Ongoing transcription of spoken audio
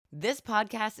This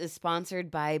podcast is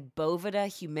sponsored by Boveda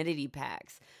Humidity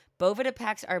Packs. Boveda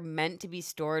packs are meant to be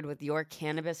stored with your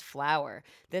cannabis flower.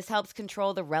 This helps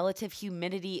control the relative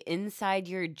humidity inside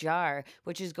your jar,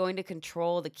 which is going to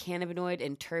control the cannabinoid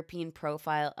and terpene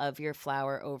profile of your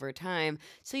flower over time,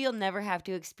 so you'll never have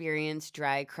to experience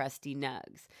dry, crusty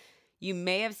nugs. You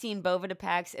may have seen Boveda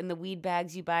packs in the weed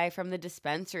bags you buy from the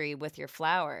dispensary with your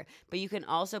flower, but you can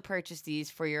also purchase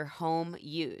these for your home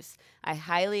use. I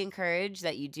highly encourage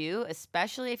that you do,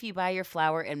 especially if you buy your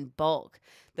flower in bulk.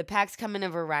 The packs come in a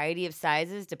variety of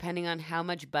sizes depending on how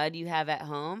much bud you have at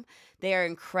home. They are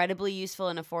incredibly useful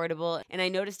and affordable, and I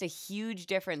noticed a huge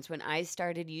difference when I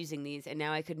started using these, and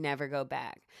now I could never go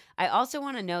back. I also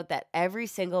want to note that every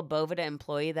single Boveda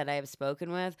employee that I have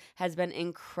spoken with has been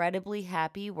incredibly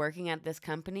happy working at this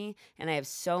company, and I have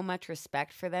so much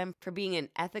respect for them for being an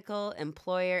ethical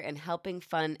employer and helping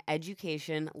fund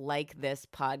education like this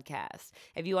podcast.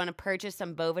 If you want to purchase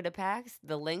some Boveda packs,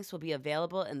 the links will be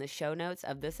available in the show notes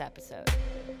of this episode.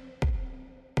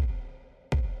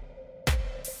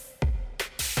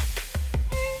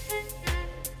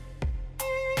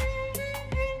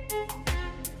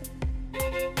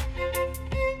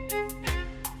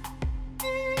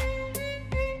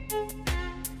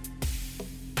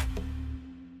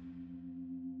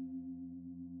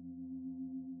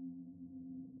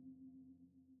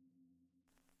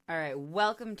 All right,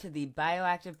 welcome to the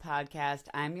Bioactive Podcast.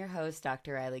 I'm your host,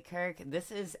 Dr. Riley Kirk. This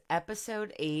is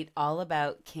episode 8, all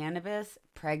about cannabis,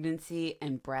 pregnancy,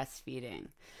 and breastfeeding.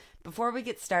 Before we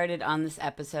get started on this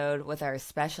episode with our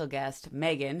special guest,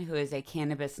 Megan, who is a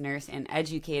cannabis nurse and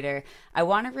educator, I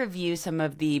want to review some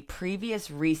of the previous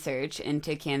research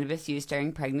into cannabis use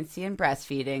during pregnancy and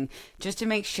breastfeeding, just to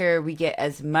make sure we get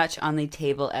as much on the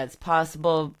table as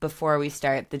possible before we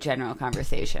start the general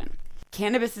conversation.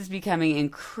 Cannabis is becoming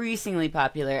increasingly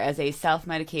popular as a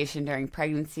self-medication during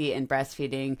pregnancy and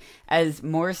breastfeeding as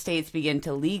more states begin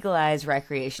to legalize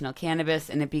recreational cannabis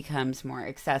and it becomes more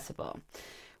accessible.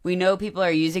 We know people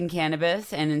are using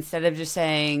cannabis, and instead of just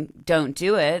saying, don't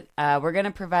do it, we're going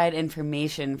to provide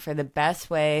information for the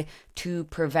best way to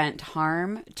prevent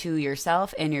harm to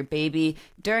yourself and your baby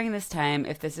during this time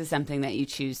if this is something that you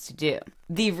choose to do.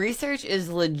 The research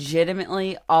is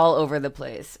legitimately all over the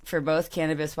place for both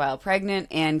cannabis while pregnant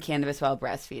and cannabis while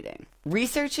breastfeeding.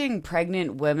 Researching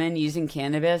pregnant women using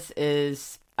cannabis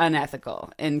is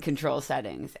unethical in control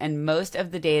settings, and most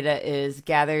of the data is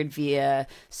gathered via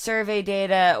survey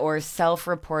data or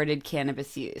self-reported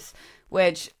cannabis use,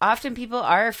 which often people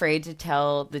are afraid to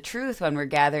tell the truth when we're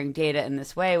gathering data in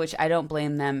this way, which I don't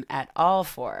blame them at all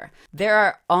for. There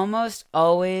are almost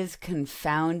always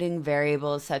confounding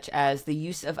variables such as the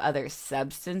use of other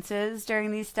substances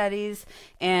during these studies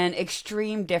and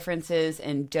extreme differences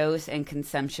in dose and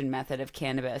consumption method of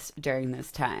cannabis during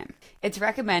this time. It's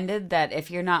recommended that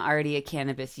if you're not already a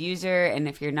cannabis user and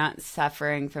if you're not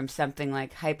suffering from something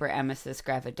like hyperemesis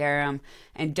gravidarum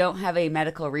and don't have a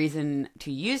medical reason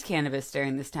to use cannabis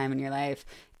during this time in your life,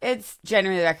 it's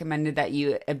generally recommended that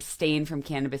you abstain from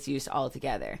cannabis use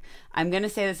altogether. I'm going to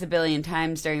say this a billion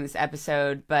times during this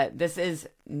episode, but this is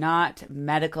not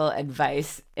medical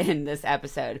advice in this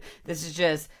episode. This is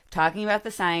just talking about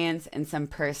the science and some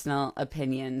personal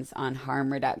opinions on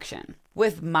harm reduction.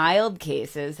 With mild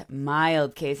cases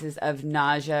of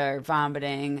nausea or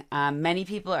vomiting, many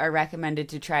people are recommended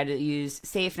to try to use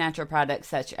safe natural products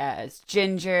such as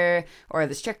ginger or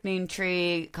the strychnine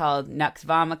tree called Nux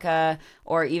vomica,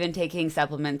 or even taking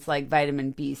supplements like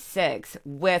vitamin B6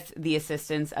 with the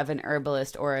assistance of an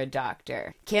herbalist or a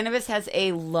doctor. Cannabis has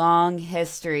a long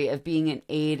history of being an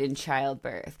aid in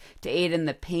childbirth, to aid in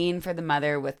the pain for the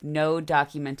mother with no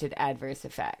documented adverse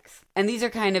effects. And these are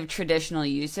kind of traditional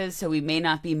uses, so we may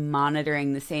not be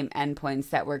monitoring the same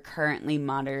endpoints that we're currently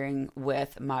monitoring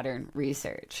with modern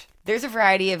research. There's a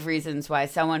variety of reasons why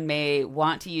someone may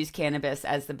want to use cannabis,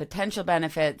 as the potential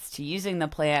benefits to using the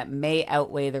plant may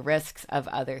outweigh the risks of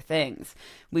other things.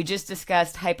 We just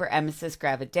discussed hyperemesis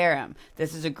gravidarum.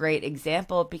 This is a great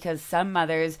example because some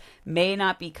mothers may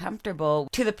not be comfortable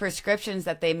to the prescriptions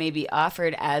that they may be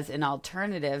offered as an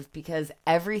alternative because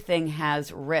everything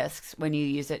has risks when you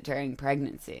use it during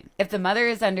pregnancy. If the mother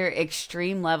is under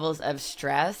extreme levels of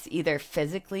stress, either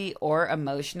physically or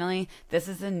emotionally, this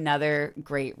is another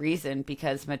great reason reason,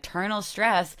 because maternal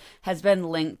stress has been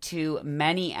linked to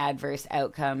many adverse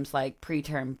outcomes like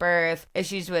preterm birth,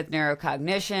 issues with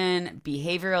neurocognition,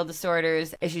 behavioral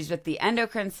disorders, issues with the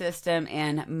endocrine system,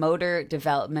 and motor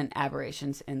development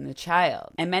aberrations in the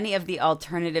child. And many of the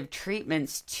alternative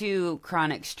treatments to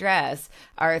chronic stress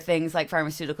are things like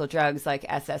pharmaceutical drugs like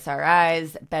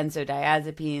SSRIs,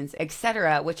 benzodiazepines,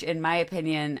 etc., which in my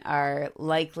opinion are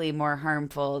likely more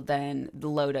harmful than the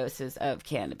low doses of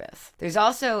cannabis. There's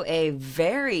also a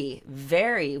very,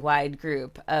 very wide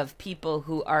group of people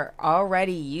who are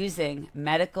already using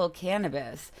medical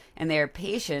cannabis, and they are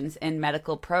patients in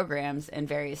medical programs in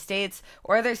various states,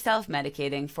 or they're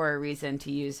self-medicating for a reason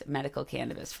to use medical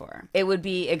cannabis for. It would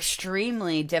be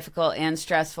extremely difficult and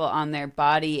stressful on their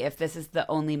body if this is the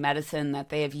only medicine that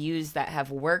they have used that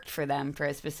have worked for them for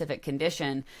a specific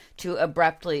condition, to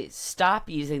abruptly stop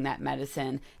using that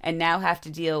medicine and now have to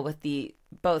deal with the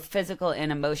both physical and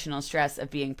emotional stress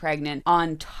of being pregnant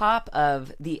on top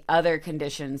of the other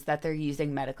conditions that they're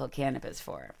using medical cannabis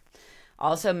for.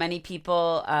 Also, many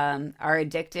people are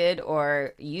addicted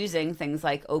or using things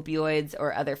like opioids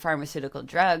or other pharmaceutical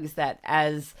drugs that,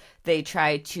 as they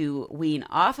try to wean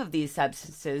off of these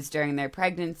substances during their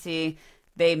pregnancy,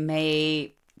 they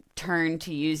may turn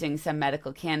to using some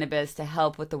medical cannabis to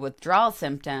help with the withdrawal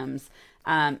symptoms.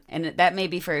 And that may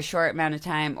be for a short amount of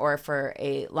time or for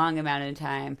a long amount of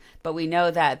time. But we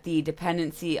know that the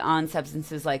dependency on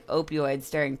substances like opioids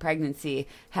during pregnancy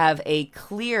have a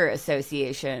clear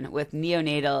association with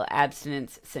neonatal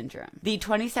abstinence syndrome. The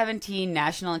 2017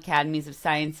 National Academies of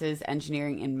Sciences,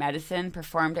 Engineering, and Medicine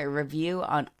performed a review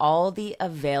on all the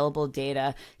available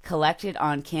data collected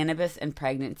on cannabis and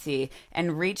pregnancy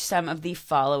and reached some of the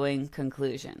following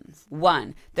conclusions.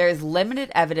 1. There is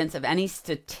limited evidence of any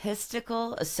statistical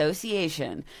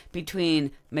association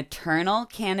between maternal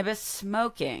cannabis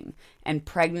smoking and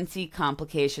pregnancy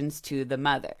complications to the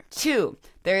mother. 2,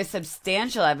 there is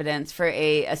substantial evidence for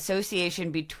an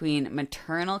association between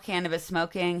maternal cannabis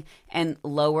smoking and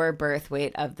lower birth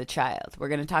weight of the child. We're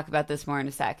going to talk about this more in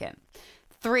a second.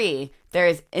 3, there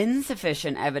is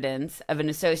insufficient evidence of an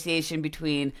association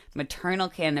between maternal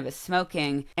cannabis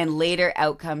smoking and later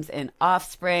outcomes in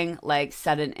offspring, like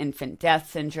sudden infant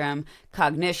death syndrome,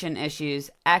 cognition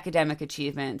issues, academic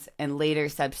achievements, and later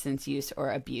substance use or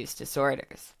abuse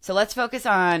disorders. So let's focus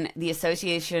on the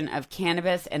association of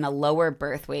cannabis and a lower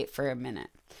birth weight for a minute.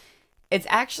 It's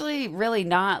actually really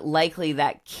not likely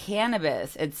that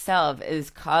cannabis itself is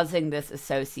causing this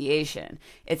association.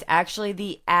 It's actually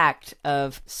the act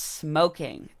of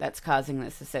smoking that's causing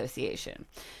this association.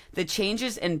 The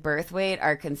changes in birth weight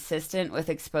are consistent with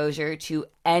exposure to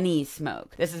any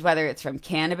smoke. This is whether it's from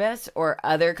cannabis or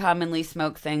other commonly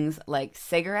smoked things like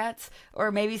cigarettes,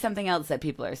 or maybe something else that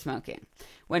people are smoking.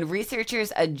 When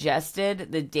researchers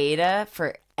adjusted the data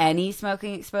for any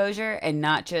smoking exposure and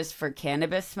not just for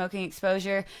cannabis smoking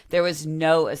exposure, there was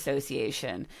no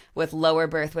association with lower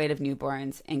birth weight of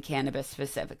newborns and cannabis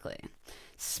specifically.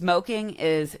 Smoking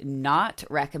is not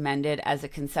recommended as a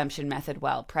consumption method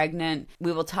while pregnant.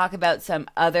 We will talk about some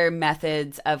other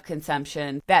methods of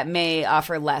consumption that may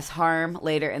offer less harm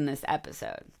later in this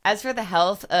episode. As for the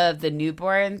health of the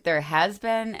newborn, there has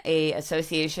been an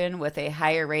association with a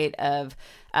higher rate of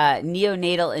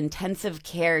neonatal intensive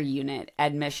care unit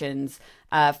admissions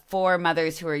for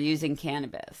mothers who are using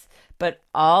cannabis. But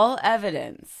all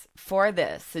evidence for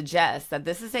this suggests that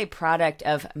this is a product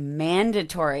of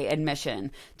mandatory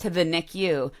admission to the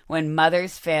NICU when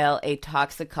mothers fail a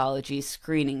toxicology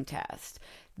screening test.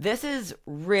 This is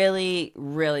really,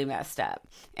 really messed up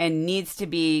and needs to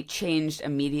be changed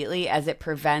immediately, as it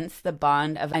prevents the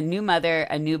bond of a new mother,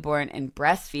 a newborn, and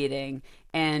breastfeeding.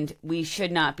 And we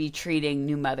should not be treating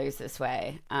new mothers this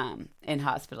way in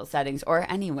hospital settings or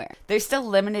anywhere. There's still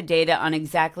limited data on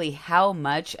exactly how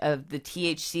much of the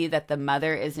THC that the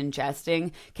mother is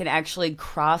ingesting can actually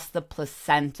cross the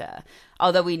placenta.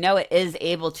 Although we know it is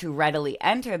able to readily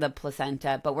enter the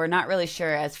placenta, but we're not really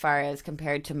sure as far as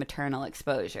compared to maternal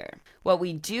exposure. What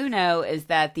we do know is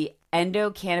that the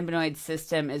endocannabinoid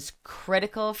system is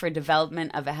critical for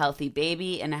development of a healthy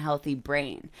baby and a healthy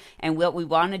brain. And what we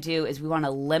want to do is we want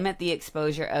to limit the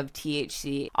exposure of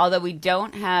THC. Although we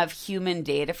don't have human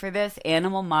data for this,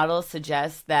 animal models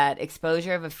suggest that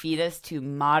exposure of a fetus to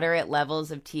moderate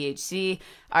levels of THC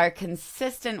are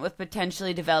consistent with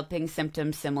potentially developing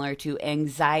symptoms similar to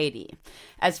anxiety.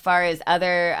 As far as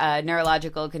other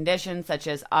neurological conditions such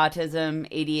as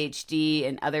autism, ADHD,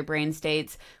 and other brain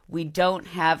states, we don't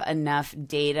have enough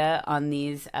data on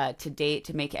these to date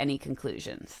to make any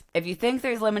conclusions. If you think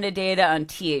there's limited data on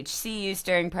THC use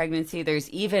during pregnancy, there's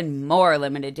even more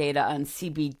limited data on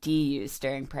CBD use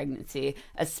during pregnancy,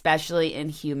 especially in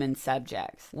human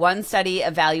subjects. One study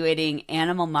evaluating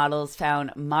animal models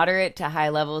found moderate to high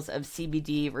levels of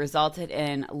CBD resulted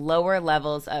in lower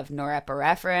levels of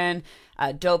norepinephrine,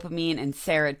 dopamine, and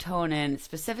serotonin,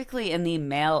 specifically in the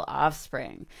male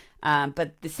offspring.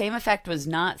 But the same effect was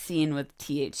not seen with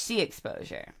THC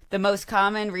exposure. The most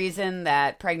common reason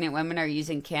that pregnant women are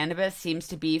using cannabis seems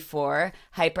to be for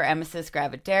hyperemesis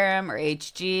gravidarum, or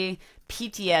HG,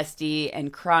 PTSD,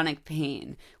 and chronic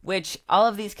pain, which all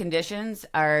of these conditions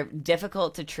are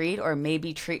difficult to treat or may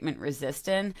be treatment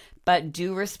resistant, but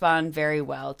do respond very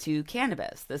well to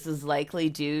cannabis. This is likely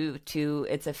due to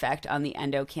its effect on the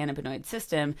endocannabinoid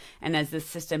system, and as this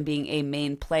system being a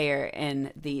main player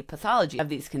in the pathology of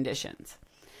these conditions.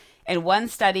 In one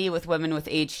study with women with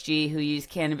HG who used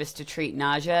cannabis to treat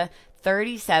nausea,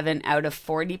 37 out of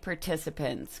 40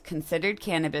 participants considered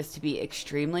cannabis to be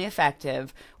extremely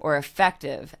effective or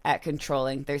effective at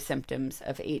controlling their symptoms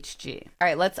of HG. All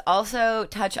right, let's also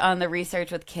touch on the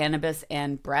research with cannabis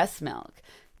and breast milk.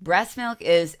 Breast milk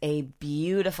is a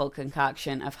beautiful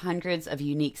concoction of hundreds of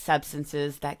unique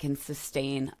substances that can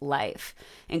sustain life.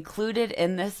 Included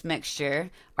in this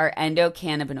mixture are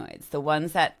endocannabinoids, the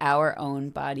ones that our own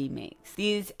body makes.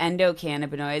 These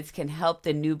endocannabinoids can help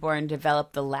the newborn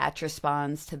develop the latch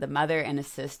response to the mother and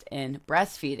assist in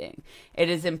breastfeeding. It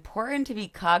is important to be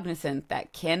cognizant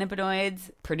that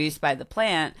cannabinoids produced by the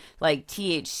plant, like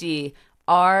THC,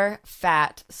 are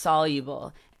fat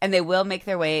soluble, and they will make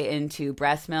their way into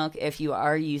breast milk if you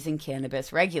are using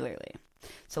cannabis regularly.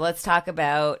 So let's talk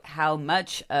about how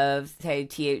much of, say,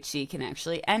 THC can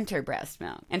actually enter breast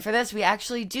milk. And for this, we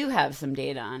actually do have some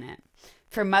data on it.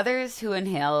 For mothers who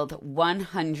inhaled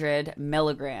 100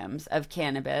 milligrams of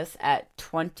cannabis at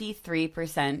 23%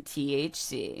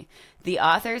 THC, the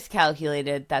authors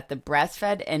calculated that the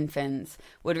breastfed infants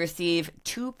would receive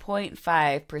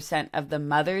 2.5% of the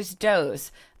mother's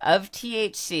dose of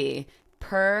THC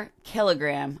per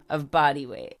kilogram of body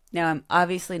weight. Now, I'm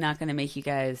obviously not going to make you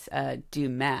guys do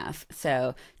math,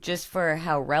 so just for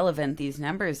how relevant these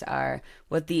numbers are,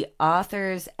 what the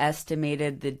authors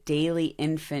estimated the daily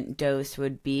infant dose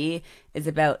would be is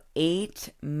about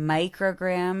 8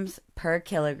 micrograms per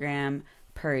kilogram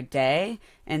per day.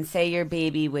 And say your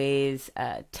baby weighs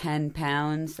 10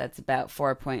 pounds, that's about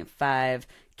 4.5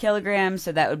 kilograms,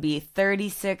 so that would be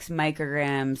 36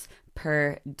 micrograms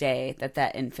per day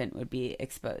that infant would be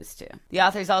exposed to. The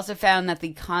authors also found that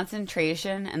the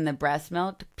concentration in the breast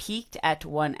milk peaked at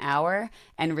 1 hour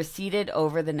and receded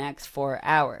over the next 4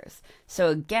 hours. So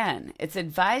again, it's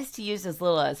advised to use as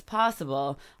little as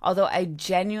possible, although I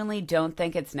genuinely don't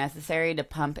think it's necessary to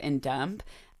pump and dump.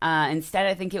 Instead,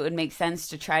 I think it would make sense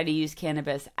to try to use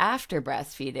cannabis after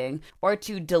breastfeeding, or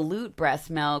to dilute breast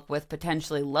milk with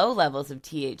potentially low levels of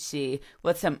THC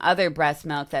with some other breast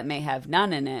milk that may have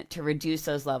none in it to reduce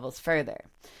those levels further.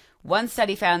 One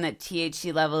study found that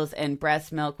THC levels in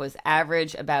breast milk was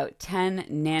average about 10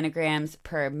 nanograms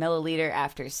per milliliter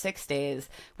after 6 days,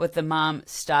 with the mom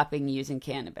stopping using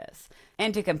cannabis.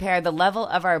 And to compare, the level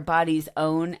of our body's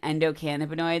own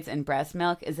endocannabinoids in breast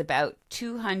milk is about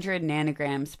 200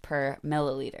 nanograms per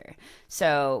milliliter.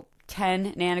 So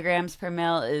 10 nanograms per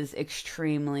mil is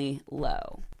extremely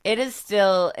low. It is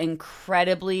still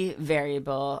incredibly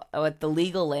variable what the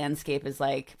legal landscape is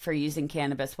like for using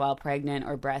cannabis while pregnant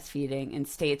or breastfeeding in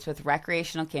states with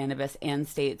recreational cannabis and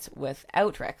states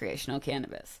without recreational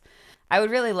cannabis. I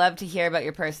would really love to hear about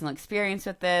your personal experience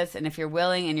with this, and if you're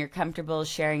willing and you're comfortable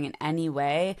sharing in any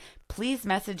way, please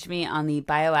message me on the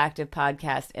Bioactive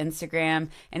Podcast Instagram.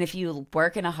 And if you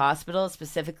work in a hospital,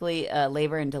 specifically a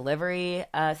labor and delivery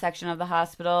section of the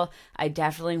hospital, I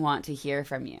definitely want to hear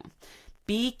from you.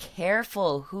 Be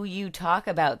careful who you talk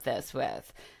about this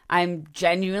with. I'm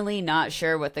genuinely not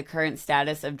sure what the current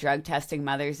status of drug testing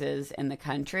mothers is in the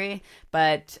country,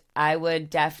 but I would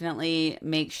definitely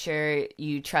make sure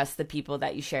you trust the people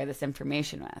that you share this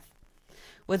information with.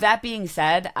 With that being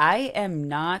said, I am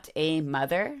not a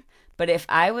mother, but if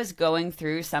I was going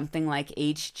through something like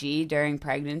HG during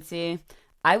pregnancy,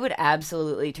 I would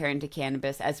absolutely turn to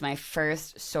cannabis as my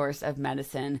first source of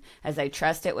medicine, as I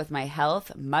trust it with my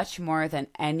health much more than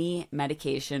any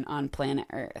medication on planet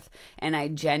Earth. And I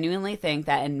genuinely think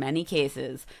that in many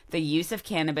cases, the use of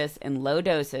cannabis in low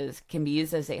doses can be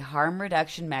used as a harm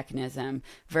reduction mechanism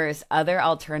versus other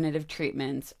alternative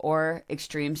treatments or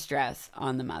extreme stress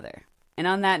on the mother. And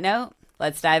on that note,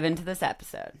 let's dive into this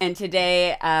episode. And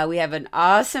today we have an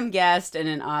awesome guest and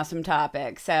an awesome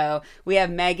topic. So we have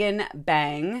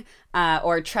Mbengue,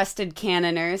 or Trusted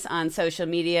Canna Nurse on social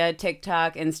media,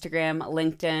 TikTok, Instagram,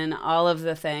 LinkedIn, all of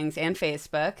the things, and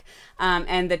Facebook.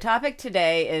 And the topic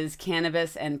today is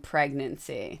cannabis and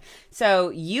pregnancy.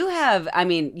 So you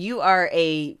are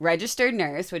a registered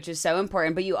nurse, which is so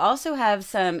important, but you also have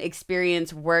some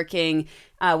experience working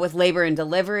with labor and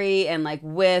delivery and like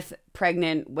with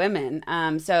pregnant women.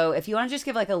 So if you want to just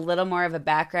give like a little more of a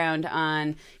background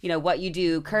on, what you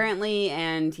do currently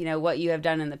and, what you have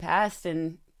done in the past,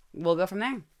 and we'll go from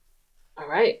there. All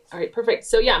right, perfect.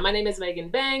 So yeah, my name is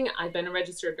Mbengue. I've been a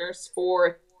registered nurse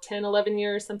for 10, 11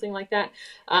 years, something like that.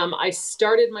 I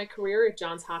started my career at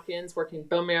Johns Hopkins working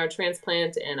bone marrow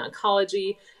transplant and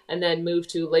oncology, and then moved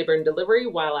to labor and delivery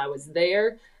while I was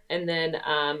there. And then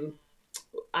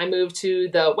I moved to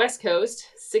the West Coast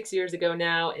 6 years ago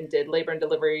now and did labor and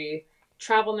delivery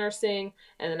travel nursing.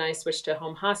 And then I switched to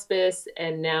home hospice,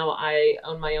 and now I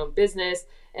own my own business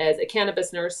as a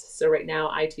cannabis nurse. So right now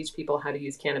I teach people how to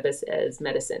use cannabis as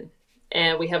medicine.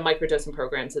 And we have microdosing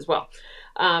programs as well.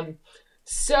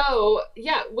 So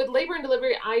yeah, with labor and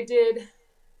delivery, I did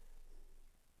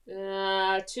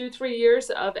 2-3 years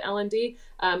of L&D.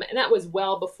 And that was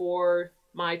well before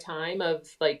my time of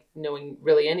like knowing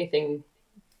really anything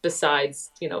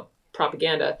besides,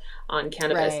 propaganda on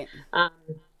cannabis. Right.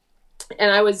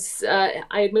 And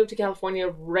I had moved to California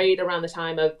right around the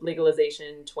time of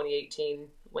legalization, 2018,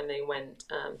 when they went,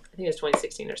 I think it was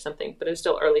 2016 or something, but it was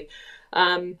still early.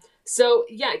 So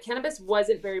yeah, cannabis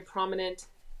wasn't very prominent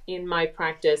in my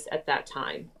practice at that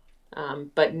time.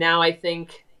 But now I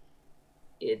think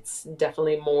it's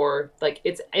definitely more like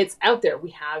it's out there.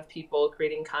 We have people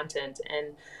creating content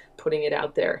and putting it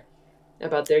out there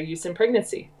about their use in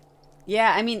pregnancy.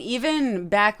 Yeah, I mean, even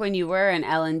back when you were an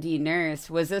L&D nurse,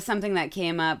 was this something that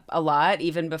came up a lot,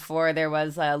 even before there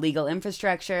was legal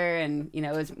infrastructure and,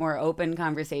 it was more open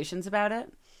conversations about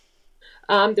it?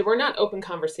 There were not open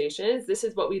conversations. This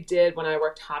is what we did when I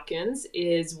worked Hopkins,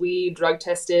 is we drug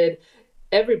tested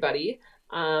everybody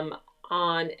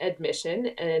on admission.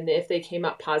 And if they came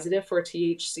up positive for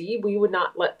THC, we would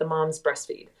not let the moms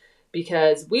breastfeed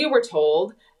because we were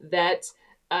told that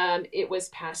it was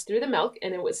passed through the milk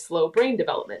and it was slow brain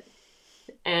development.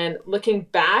 And looking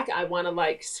back, I want to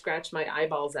like scratch my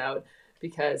eyeballs out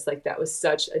because like that was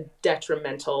such a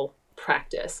detrimental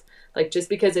practice. Like just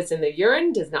because it's in the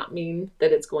urine does not mean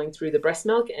that it's going through the breast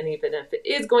milk. And even if it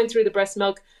is going through the breast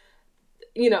milk,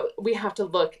 we have to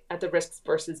look at the risks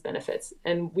versus benefits.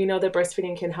 And we know that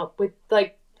breastfeeding can help with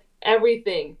like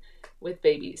everything with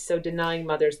babies. So denying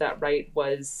mothers that right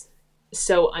was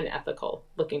so unethical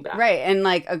looking back. Right. And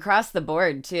like across the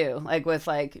board too, like with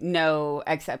like no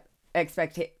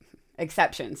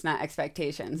exceptions, not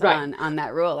expectations, right. on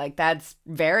that rule. Like that's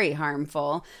very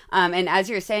harmful. And as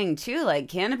you're saying too, like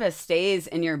cannabis stays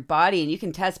in your body and you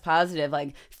can test positive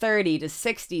like 30 to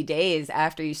 60 days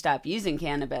after you stop using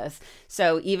cannabis.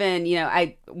 So even,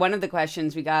 one of the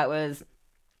questions we got was,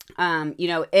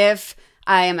 if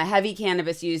I am a heavy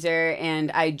cannabis user and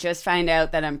I just find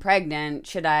out that I'm pregnant,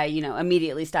 should I,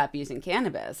 immediately stop using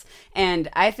cannabis? And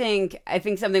I think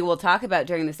something we'll talk about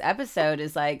during this episode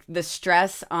is like the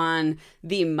stress on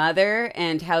the mother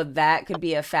and how that could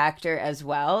be a factor as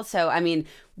well. So, I mean,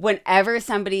 whenever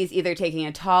somebody's either taking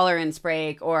a tolerance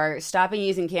break or stopping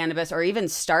using cannabis or even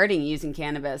starting using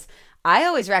cannabis, I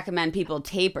always recommend people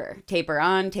taper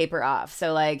on, taper off.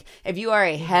 So like if you are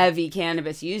a heavy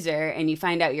cannabis user and you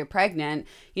find out you're pregnant,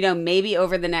 maybe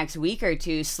over the next week or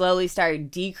two, slowly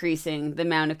start decreasing the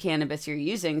amount of cannabis you're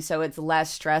using so it's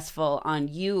less stressful on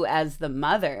you as the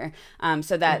mother,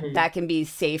 so that can be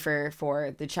safer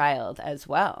for the child as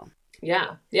well.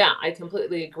 Yeah, I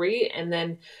completely agree. And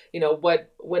then,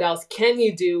 what else can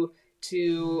you do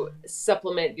to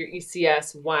supplement your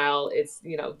ECS while it's,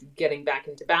 getting back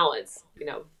into balance?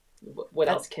 What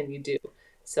else can you do?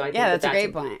 So I think that's a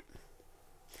great point.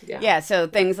 Yeah. So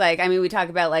things like, I mean, we talk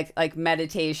about like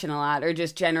meditation a lot, or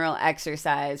just general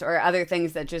exercise, or other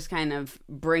things that just kind of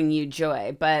bring you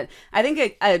joy. But I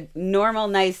think a normal,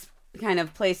 nice kind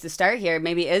of place to start here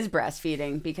maybe is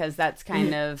breastfeeding, because that's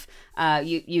kind of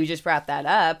you just brought that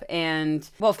up. And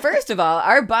well, first of all,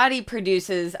 our body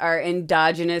produces our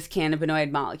endogenous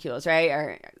cannabinoid molecules, right?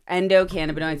 Our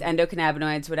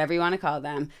endocannabinoids, whatever you want to call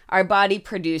them. Our body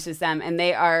produces them, and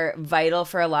they are vital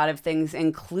for a lot of things,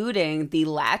 including the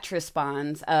latch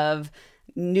response of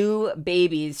new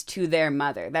babies to their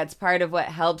mother. That's part of what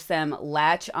helps them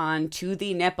latch on to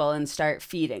the nipple and start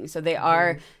feeding. So they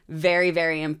are very,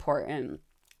 very important.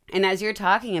 And as you're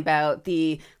talking about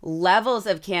the levels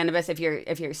of cannabis, if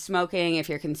you're smoking, if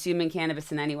you're consuming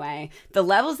cannabis in any way, the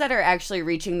levels that are actually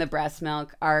reaching the breast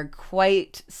milk are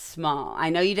quite small. I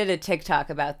know you did a TikTok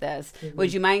about this. Mm-hmm.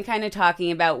 Would you mind kind of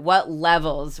talking about what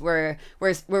levels we're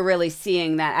really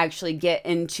seeing that actually get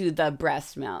into the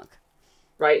breast milk?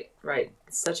 Right.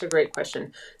 Such a great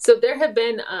question. So there have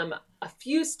been a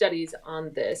few studies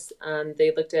on this.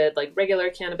 They looked at like regular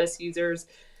cannabis users,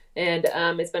 and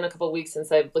it's been a couple of weeks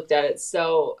since I've looked at it.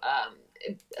 So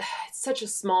it's such a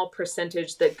small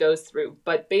percentage that goes through.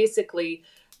 But basically,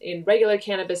 in regular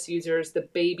cannabis users, the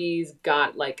babies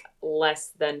got like less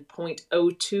than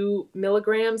 0.02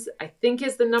 milligrams, I think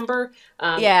is the number.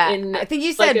 I think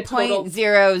you said like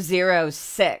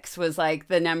 0.006 was like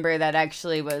the number that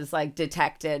actually was like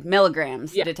detected,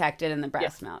 milligrams detected in the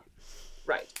breast milk.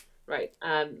 Right.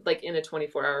 Like in a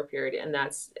 24-hour period. And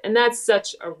that's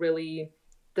such a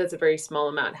that's a very small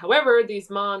amount. However,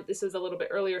 this is a little bit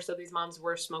earlier, so these moms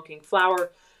were smoking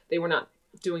flower. They were not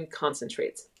doing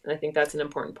concentrates. And I think that's an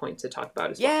important point to talk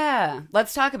about as well. Yeah,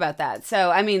 let's talk about that. So,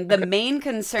 I mean, the main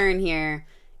concern here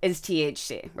is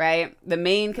THC, right? The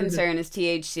main concern is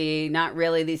THC, not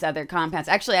really these other compounds.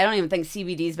 Actually, I don't even think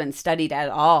CBD's been studied at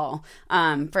all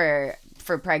for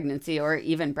pregnancy or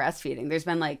even breastfeeding. There's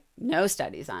been like no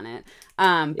studies on it.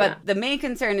 But the main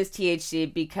concern is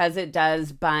THC because it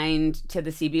does bind to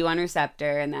the CB1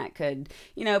 receptor, and that could,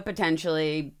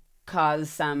 potentially cause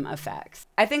some effects.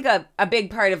 I think a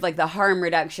big part of like the harm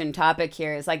reduction topic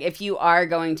here is like if you are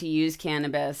going to use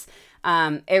cannabis,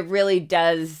 it really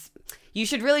does. You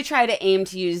should really try to aim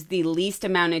to use the least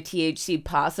amount of THC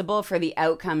possible for the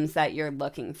outcomes that you're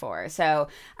looking for. So,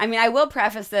 I mean, I will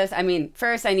preface this. I mean,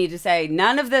 first I need to say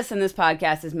none of this in this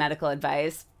podcast is medical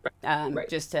advice.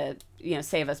 Just to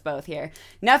save us both here.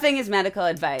 Nothing is medical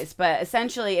advice, but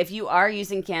essentially if you are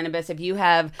using cannabis, if you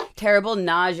have terrible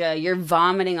nausea, you're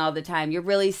vomiting all the time, you're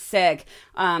really sick,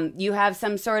 you have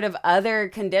some sort of other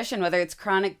condition, whether it's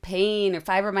chronic pain or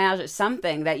fibromyalgia,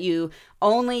 something that you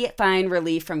only find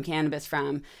relief from cannabis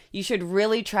from, you should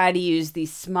really try to use the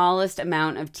smallest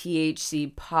amount of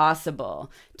THC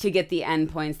possible to get the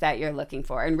endpoints that you're looking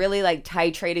for, and really like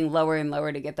titrating lower and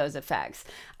lower to get those effects.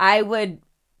 I would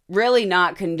really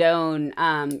not condone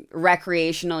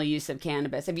recreational use of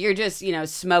cannabis. If you're just,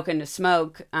 smoking to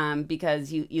smoke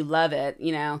because you love it,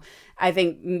 I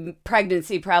think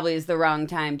pregnancy probably is the wrong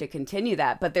time to continue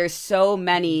that. But there's so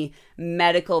many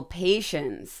medical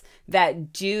patients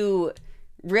that do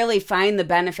really find the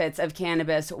benefits of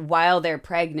cannabis while they're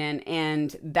pregnant.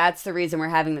 And that's the reason we're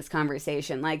having this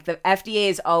conversation. Like the FDA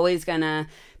is always going to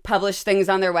publish things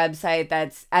on their website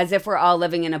that's as if we're all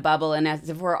living in a bubble and as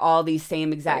if we're all the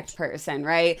same exact person,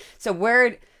 right? So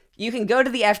you can go to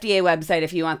the FDA website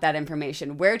if you want that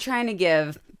information. We're trying to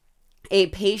give a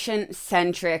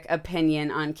patient-centric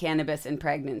opinion on cannabis and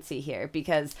pregnancy here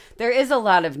because there is a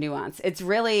lot of nuance. It's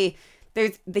really...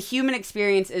 the human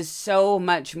experience is so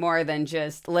much more than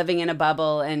just living in a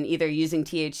bubble and either using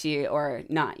THC or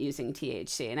not using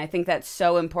THC. And I think that's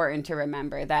so important to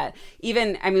remember that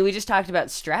we just talked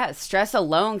about stress. Stress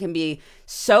alone can be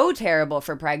so terrible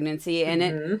for pregnancy, and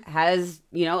it has,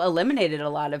 eliminated a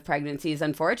lot of pregnancies,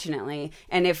 unfortunately.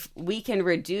 And if we can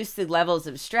reduce the levels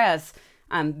of stress,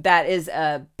 that is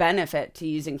a benefit to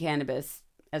using cannabis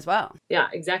as well. Yeah,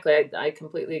 exactly. I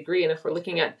completely agree. And if we're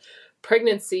looking at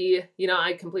pregnancy,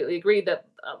 I completely agree that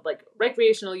like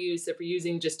recreational use, if we're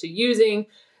using just to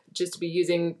be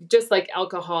using just like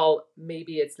alcohol,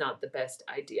 maybe it's not the best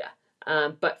idea.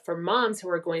 But for moms who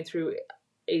are going through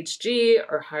HG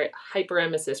or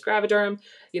hyperemesis gravidarum,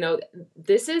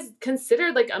 this is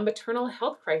considered like a maternal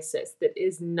health crisis that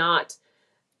it's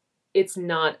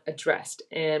not addressed,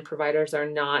 and providers are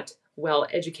not well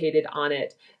educated on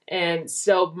it. And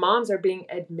so moms are being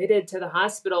admitted to the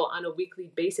hospital on a weekly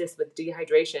basis with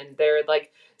dehydration. They're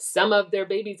like, some of their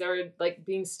babies are like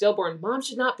being stillborn. Moms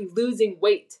should not be losing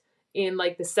weight in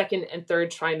like the second and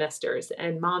third trimesters.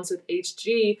 And moms with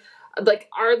HG like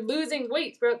are losing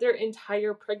weight throughout their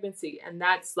entire pregnancy. And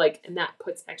that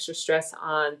puts extra stress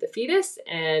on the fetus.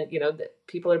 And,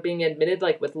 people are being admitted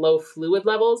like with low fluid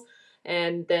levels.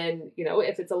 And then,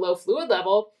 if it's a low fluid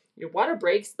level, your water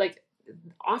breaks, like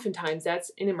oftentimes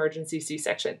that's an emergency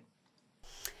C-section.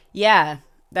 Yeah,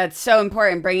 that's so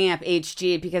important bringing up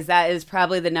HG because that is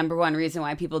probably the number one reason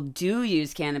why people do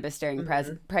use cannabis during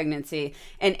pregnancy.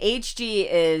 And HG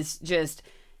is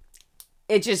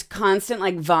it's just constant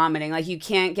like vomiting. Like you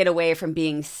can't get away from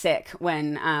being sick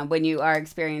when you are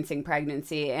experiencing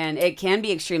pregnancy, and it can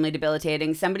be extremely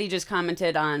debilitating. Somebody just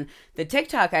commented on the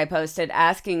TikTok I posted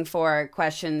asking for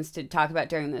questions to talk about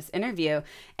during this interview,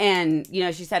 and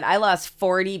she said I lost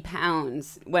 40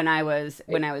 pounds when I was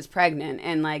pregnant,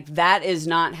 and like that is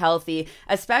not healthy,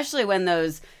 especially when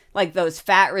those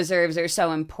fat reserves are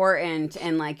so important,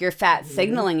 and like your fat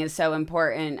signaling is so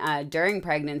important during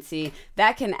pregnancy.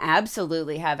 That can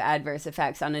absolutely have adverse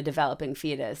effects on a developing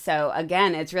fetus. So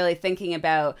again, it's really thinking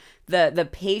about the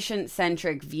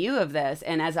patient-centric view of this,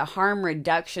 and as a harm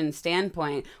reduction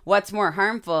standpoint, what's more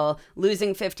harmful,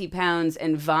 losing 50 pounds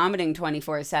and vomiting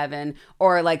 24/7,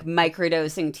 or like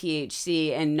microdosing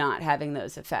THC and not having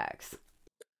those effects?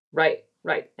 Right.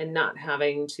 And not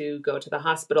having to go to the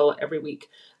hospital every week.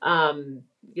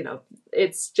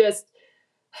 It's just,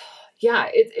 yeah,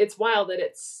 it's wild that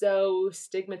it's so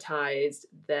stigmatized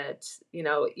that,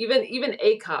 even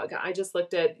ACOG, I just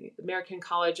looked at American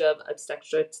College of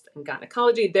Obstetrics and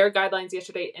Gynecology, their guidelines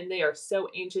yesterday, and they are so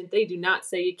ancient. They do not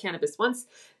say cannabis once.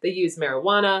 They use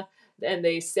marijuana, and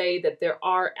they say that there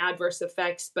are adverse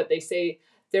effects, but they say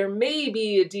there may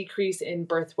be a decrease in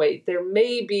birth weight. There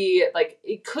may be, like,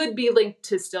 it could be linked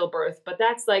to stillbirth, but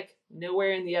that's like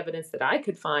nowhere in the evidence that I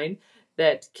could find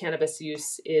that cannabis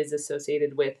use is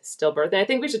associated with stillbirth. And I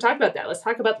think we should talk about that. Let's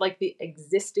talk about like the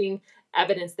existing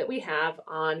evidence that we have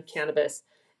on cannabis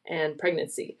and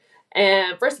pregnancy.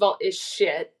 And first of all, it's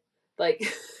shit. Like,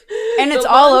 and it's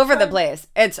all over the place.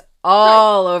 It's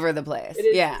all over the place. It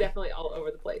is definitely all over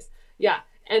the place. Yeah.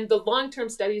 And the long-term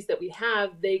studies that we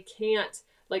have, they can't,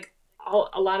 like,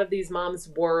 a lot of these moms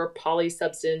were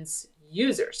polysubstance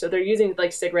users. So they're using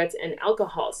like cigarettes and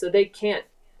alcohol. So they can't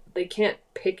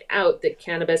pick out that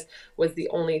cannabis was the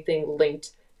only thing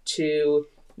linked to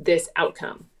this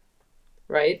outcome,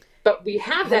 right? But we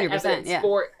have that evidence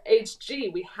for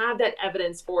HG. We have that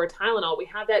evidence for Tylenol. We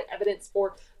have that evidence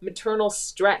for maternal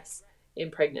stress in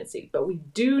pregnancy. But we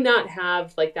do not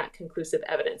have like that conclusive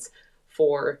evidence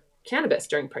for cannabis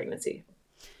during pregnancy.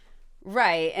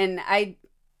 Right. And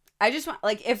I just want,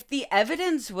 like, if the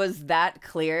evidence was that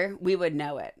clear, we would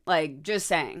know it. Like, just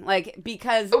saying. Like,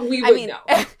 because, we would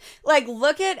know. Like,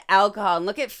 look at alcohol and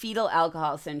look at fetal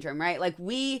alcohol syndrome, right? Like,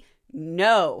 we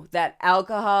know that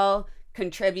alcohol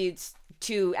contributes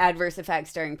to adverse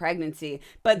effects during pregnancy,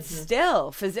 but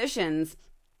still, physicians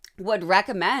would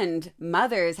recommend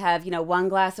mothers have, 1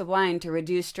 glass of wine to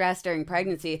reduce stress during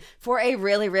pregnancy for a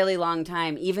really, really long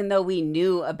time, even though we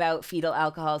knew about fetal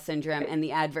alcohol syndrome and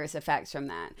the adverse effects from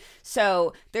that.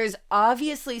 So there's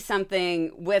obviously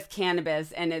something with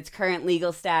cannabis and its current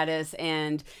legal status,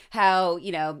 and how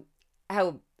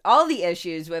all the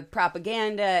issues with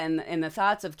propaganda and the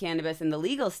thoughts of cannabis and the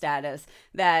legal status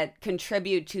that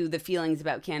contribute to the feelings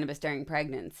about cannabis during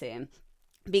pregnancy.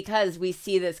 Because we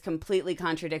see this completely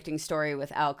contradicting story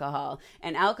with alcohol,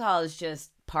 and alcohol is just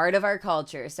part of our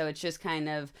culture, so it's just kind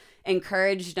of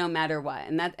encouraged no matter what,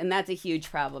 and that's a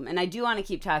huge problem. And I do want to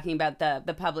keep talking about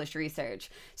the published research.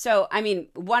 So I mean,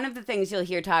 one of the things you'll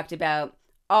hear talked about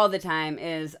all the time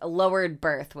is a lowered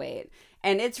birth weight,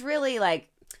 and it's really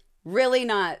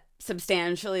not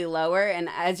substantially lower. And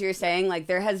as you're saying, like,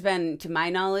 there has been, to my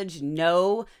knowledge,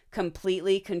 no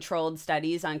completely controlled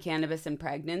studies on cannabis and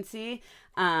pregnancy.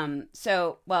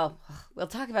 So, well, we'll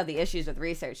talk about the issues with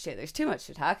research too. There's too much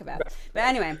to talk about. But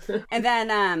anyway, and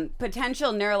then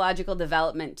potential neurological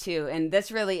development too. And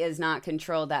this really is not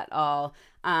controlled at all.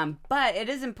 But it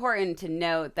is important to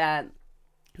note that,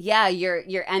 yeah, your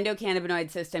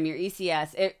endocannabinoid system, your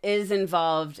ECS, it is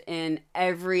involved in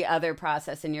every other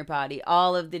process in your body,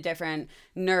 all of the different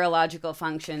neurological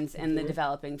functions in the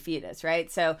developing fetus, right?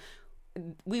 So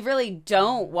we really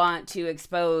don't want to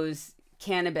expose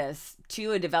cannabis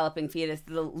to a developing fetus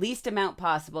the least amount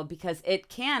possible, because it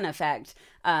can affect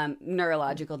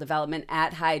neurological development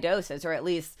at high doses, or at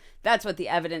least that's what the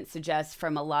evidence suggests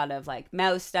from a lot of like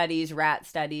mouse studies, rat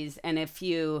studies, and a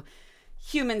few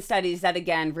human studies that,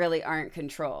 again, really aren't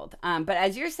controlled. But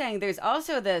as you're saying, there's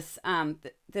also this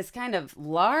this kind of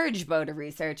large boat of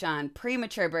research on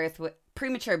premature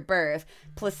birth,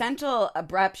 placental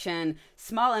abruption,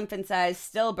 small infant size,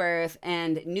 stillbirth,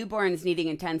 and newborns needing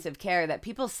intensive care that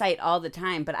people cite all the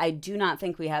time. But I do not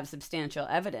think we have substantial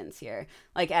evidence here,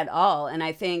 like, at all. And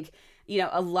I think,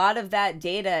 a lot of that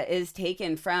data is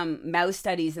taken from mouse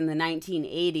studies in the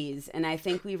 1980s. And I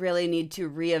think we really need to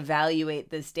reevaluate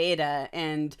this data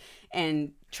and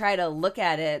try to look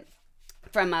at it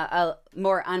from a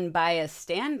more unbiased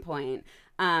standpoint.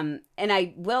 And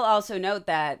I will also note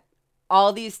that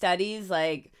all these studies,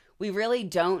 like, we really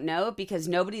don't know because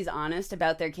nobody's honest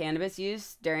about their cannabis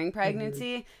use during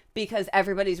pregnancy because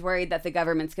everybody's worried that the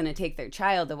government's going to take their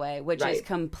child away, which is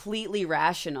completely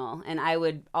rational. And I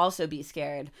would also be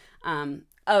scared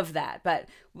of that. But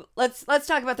let's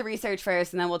talk about the research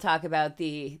first, and then we'll talk about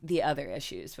the other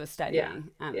issues with studying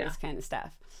this kind of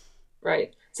stuff.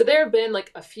 Right. So there have been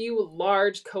like a few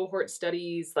large cohort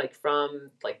studies like from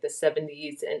like the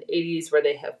 70s and 80s where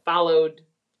they have followed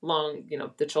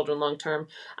the children long term.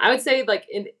 I would say like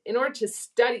in order to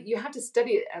study, you have to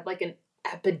study it at like an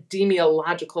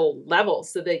epidemiological level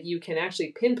so that you can actually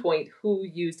pinpoint who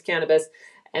used cannabis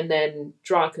and then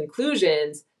draw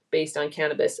conclusions based on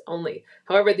cannabis only.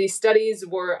 However, these studies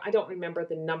were, I don't remember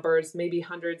the numbers, maybe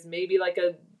hundreds, maybe like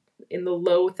in the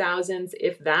low thousands,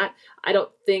 if that. I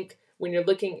don't think when you're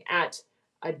looking at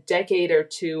a decade or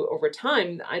two over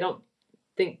time, I don't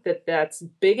think that that's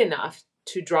big enough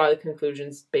to draw the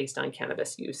conclusions based on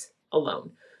cannabis use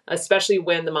alone, especially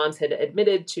when the moms had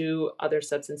admitted to other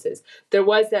substances. There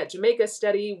was that Jamaica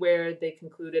study where they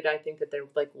concluded, I think, that there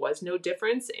was no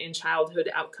difference in childhood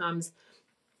outcomes.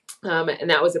 And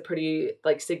that was a pretty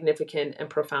significant and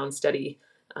profound study.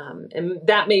 And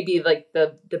that may be like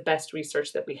the best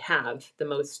research that we have, the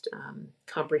most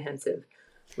comprehensive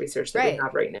research that we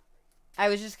have right now. I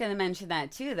was just going to mention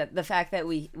that too, that the fact that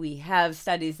we have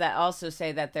studies that also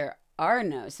say that there are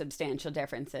no substantial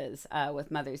differences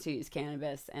with mothers who use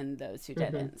cannabis and those who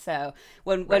didn't. So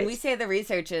when we say the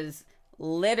research is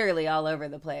literally all over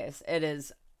the place, it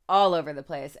is all over the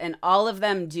place. And all of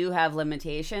them do have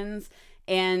limitations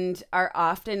and are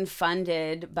often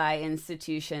funded by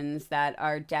institutions that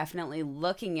are definitely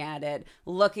looking at it,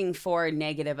 looking for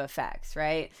negative effects,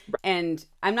 right? And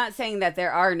I'm not saying that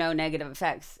there are no negative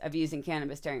effects of using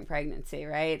cannabis during pregnancy,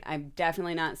 right? I'm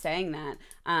definitely not saying that.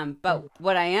 But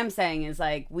what I am saying is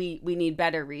we need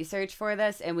better research for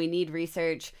this, and we need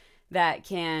research that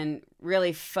can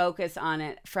really focus on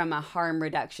it from a harm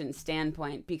reduction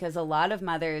standpoint, because a lot of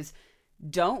mothers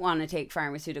don't want to take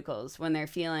pharmaceuticals when they're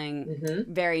feeling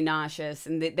very nauseous,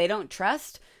 and they don't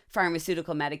trust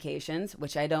pharmaceutical medications,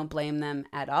 which I don't blame them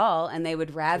at all. And they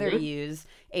would rather use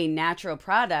a natural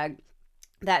product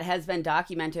that has been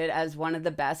documented as one of the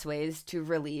best ways to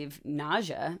relieve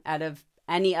nausea out of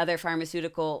any other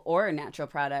pharmaceutical or natural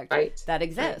product that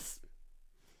exists.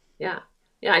 Yeah.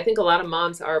 Yeah, I think a lot of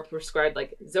moms are prescribed,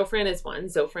 Zofran is one.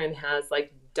 Zofran has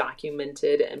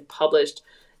documented and published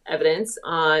evidence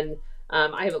on,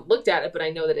 I haven't looked at it, but I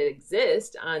know that it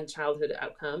exists on childhood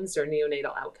outcomes or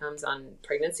neonatal outcomes on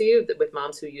pregnancy with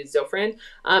moms who use Zofran.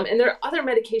 And there are other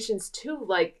medications too,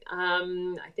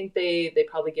 I think they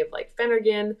probably give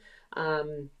Phenergan.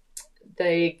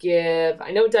 They give,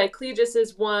 I know Diclegis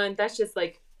is one. That's just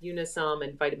Unisom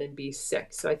and vitamin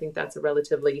B6. So I think that's a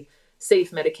relatively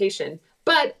safe medication.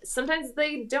 But sometimes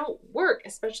they don't work,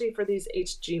 especially for these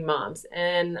HG moms.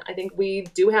 And I think we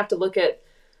do have to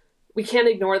we can't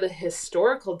ignore the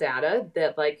historical data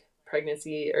that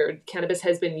pregnancy or cannabis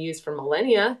has been used for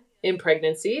millennia in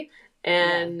pregnancy.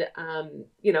 And,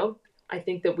 I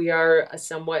think that we are a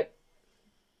somewhat,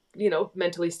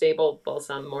 mentally stable, well,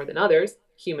 some more than others,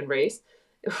 human race,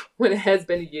 when it has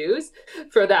been used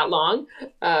for that long.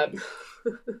 I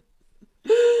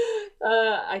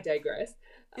digress.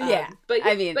 But yeah,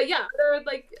 there are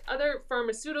other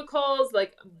pharmaceuticals,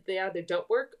 they either don't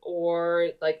work or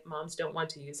moms don't want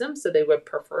to use them, so they would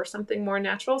prefer something more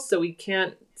natural. So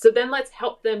then let's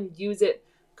help them use it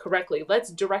correctly.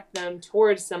 Let's direct them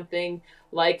towards something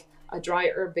like a dry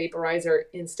herb vaporizer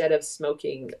instead of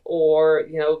smoking, or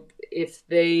if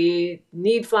they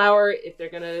need flower, if they're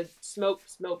gonna smoke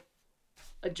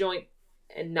a joint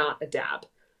and not a dab.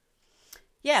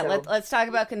 Yeah, so, let's talk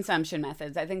about consumption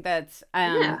methods. I think that's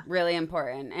really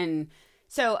important. And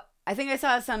so I think I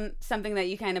saw something that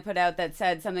you kind of put out that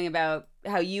said something about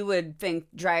how you would think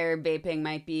dry herb vaping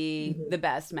might be the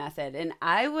best method. And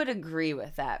I would agree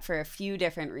with that for a few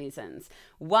different reasons.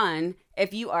 One,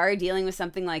 if you are dealing with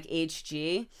something like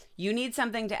HG, you need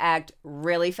something to act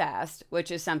really fast,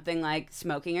 which is something like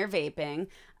smoking or vaping.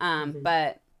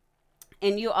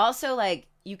 And you also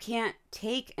you can't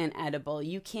take an edible.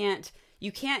 You can't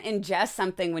ingest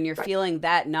something when you're feeling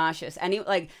that nauseous. I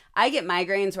get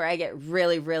migraines where I get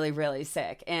really, really, really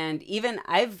sick. And even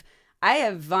I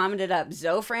have vomited up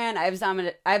Zofran.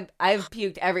 I've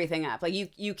puked everything up.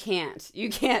 You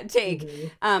can't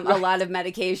take a lot of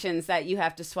medications that you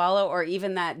have to swallow or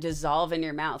even that dissolve in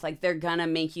your mouth. They're gonna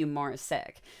make you more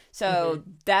sick. So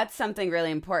that's something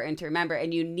really important to remember.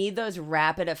 And you need those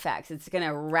rapid effects. It's going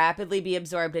to rapidly be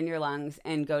absorbed in your lungs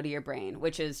and go to your brain,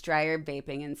 which is dry herb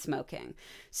vaping and smoking.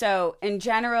 So in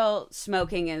general,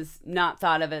 smoking is not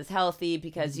thought of as healthy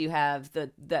because you have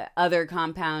the other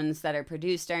compounds that are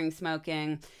produced during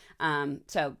smoking.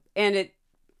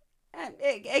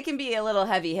 It can be a little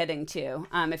heavy hitting too,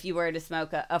 if you were to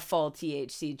smoke a full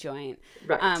THC joint.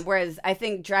 Right. Whereas I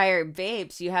think dry herb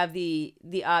vapes, you have the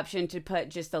option to put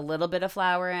just a little bit of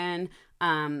flower in,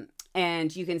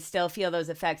 and you can still feel those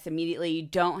effects immediately. You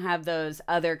don't have those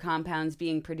other compounds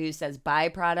being produced as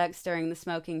byproducts during the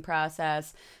smoking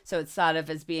process, so it's thought of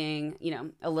as being,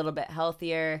 a little bit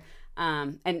healthier.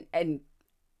 And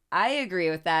I agree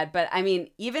with that, but I mean,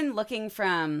 even looking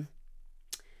from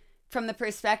the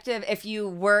perspective, if you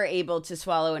were able to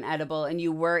swallow an edible and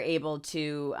you were able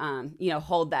to,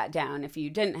 hold that down, if you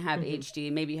didn't have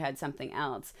HD, maybe you had something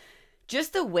else.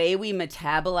 Just the way we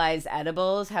metabolize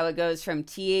edibles, how it goes from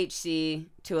THC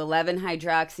to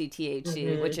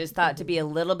 11-hydroxy-THC, which is thought to be a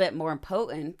little bit more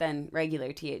potent than regular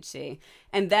THC.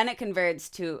 And then it converts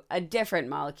to a different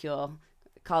molecule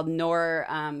called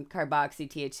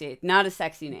carboxy-THC. Not a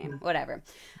sexy name, whatever.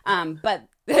 But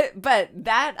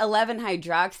that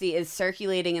 11-hydroxy is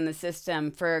circulating in the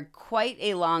system for quite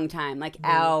a long time, like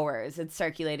hours. It's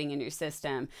circulating in your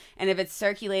system. And if it's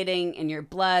circulating in your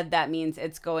blood, that means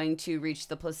it's going to reach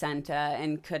the placenta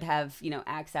and could have,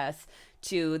 access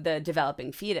to the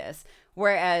developing fetus.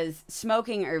 Whereas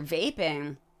smoking or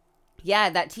vaping,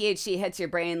 yeah, that THC hits your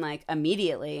brain like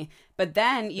immediately, but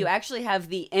then you actually have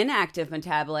the inactive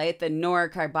metabolite, the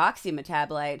norcarboxy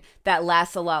metabolite, that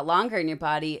lasts a lot longer in your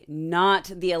body, not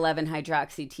the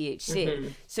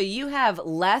 11-hydroxy-THC. So you have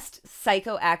less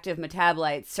psychoactive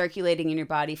metabolites circulating in your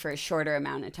body for a shorter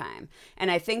amount of time.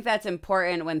 And I think that's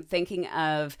important when thinking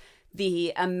of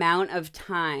the amount of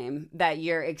time that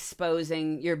you're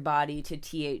exposing your body to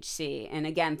THC. And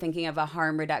again, thinking of a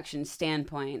harm reduction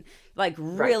standpoint, like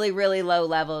really, really low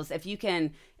levels. If you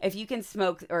can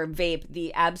smoke or vape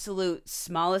the absolute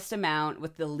smallest amount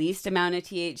with the least amount of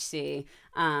THC,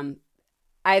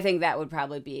 I think that would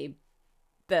probably be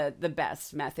the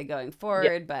best method going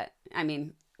forward. But I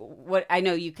mean, what I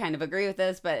know you kind of agree with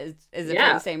this, but is it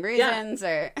for the same reasons?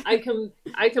 Or I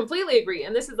completely agree.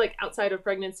 And this is like outside of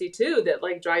pregnancy too, that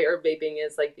like dry herb vaping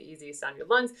is like the easiest on your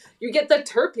lungs. You get the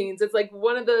terpenes. It's like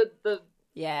one of the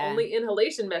only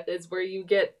inhalation methods where you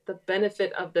get the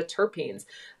benefit of the terpenes.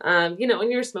 And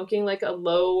you're smoking like a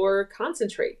lower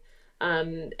concentrate.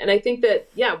 And I think that,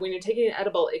 when you're taking an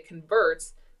edible, it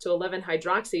converts to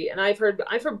 11-hydroxy. And I've heard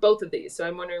both of these. So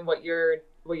I'm wondering what your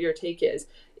take is.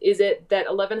 Is it that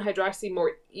 11-hydroxy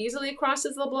more easily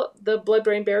crosses the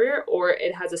blood-brain barrier, or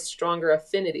it has a stronger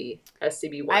affinity as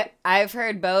CB1? I've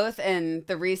heard both, and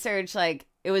the research, like,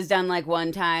 it was done like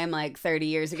one time, like 30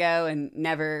 years ago, and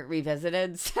never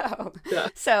revisited. So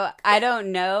I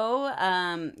don't know,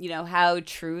 how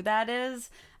true that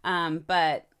is.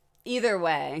 But either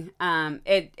way,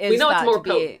 it is. We know it's more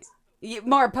potent.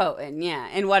 More potent, yeah,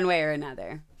 in one way or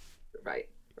another. Right.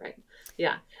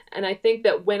 Yeah, and I think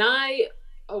that when I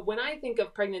think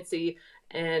of pregnancy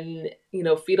and,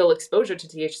 fetal exposure to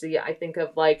THC, I think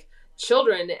of like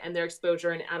children and their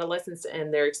exposure and adolescents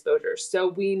and their exposure. So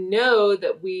we know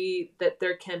that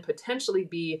there can potentially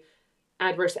be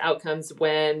adverse outcomes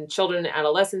when children and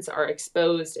adolescents are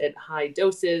exposed at high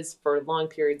doses for long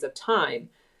periods of time.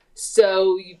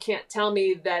 So you can't tell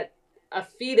me that a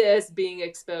fetus being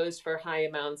exposed for high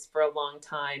amounts for a long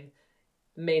time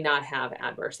may not have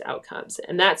adverse outcomes.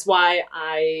 And that's why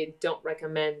I don't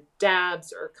recommend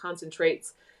dabs or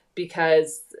concentrates,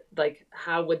 because like,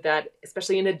 how would that,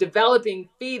 especially in a developing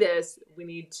fetus, we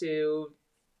need to,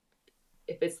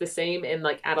 if it's the same in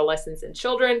like adolescents and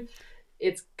children,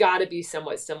 it's got to be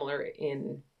somewhat similar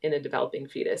in a developing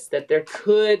fetus, that there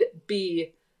could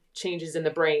be changes in the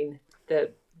brain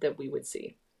that we would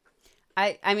see.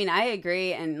 I mean, I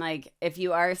agree. And like, if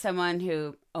you are someone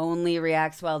who only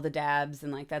reacts well to dabs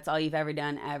and like that's all you've ever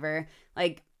done ever,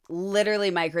 like literally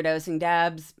microdosing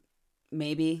dabs,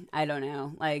 maybe, I don't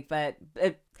know. Like, but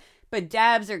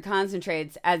dabs or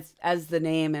concentrates, as the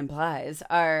name implies,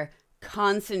 are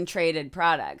concentrated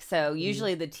products. So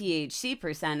usually the THC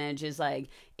percentage is like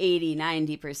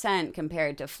 80-90%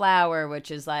 compared to flower, which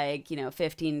is like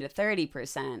 15 to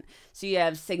 30%. So you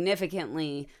have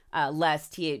significantly less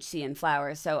THC in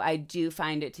flower. So I do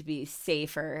find it to be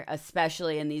safer,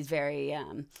 especially in these very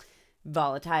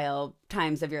volatile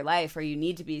times of your life where you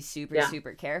need to be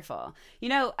super careful.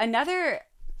 Another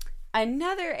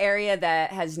area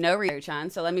that has no research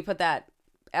on, so let me put that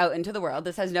out into the world.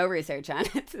 This has no research on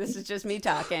it. This is just me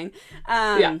talking.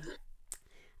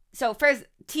 So first,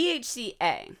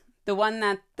 THCA, the one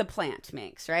that the plant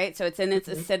makes, right? So it's in its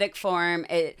acidic form.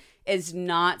 It is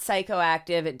not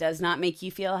psychoactive. It does not make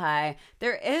you feel high.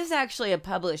 There is actually a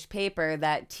published paper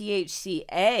that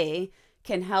THCA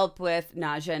can help with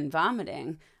nausea and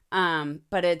vomiting,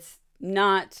 but it's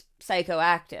not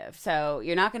psychoactive. So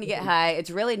you're not going to get high. It's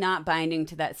really not binding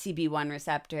to that CB1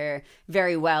 receptor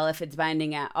very well if it's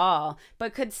binding at all,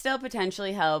 but could still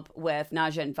potentially help with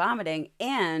nausea and vomiting.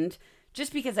 And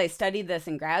just because I studied this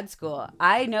in grad school,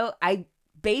 I know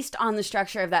based on the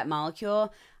structure of that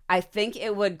molecule, I think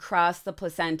it would cross the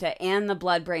placenta and the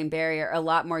blood-brain barrier a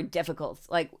lot more difficult.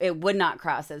 Like it would not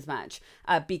cross as much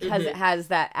because it has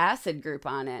that acid group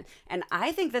on it. And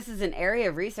I think this is an area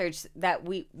of research that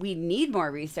we need more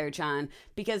research on,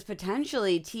 because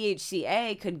potentially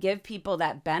THCA could give people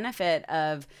that benefit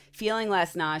of feeling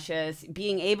less nauseous,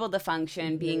 being able to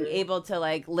function, being able to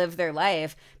like live their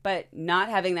life, but not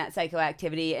having that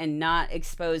psychoactivity and not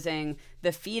exposing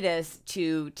the fetus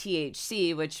to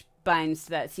THC, which binds to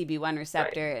that CB1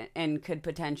 receptor and could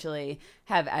potentially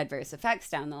have adverse effects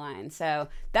down the line. So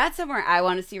that's somewhere I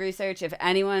want to see research. If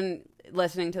anyone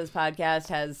listening to this podcast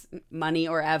has money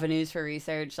or avenues for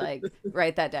research, like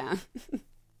write that down.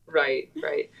 Right.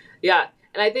 Yeah.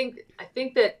 And I think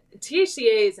that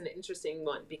THCA is an interesting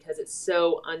one because it's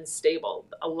so unstable.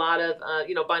 A lot of,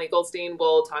 Bonnie Goldstein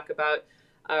will talk about,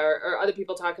 or other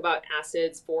people talk about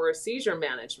acids for seizure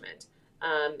management.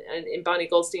 And in Bonnie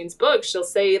Goldstein's book, she'll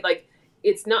say, like,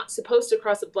 it's not supposed to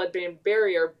cross a blood-brain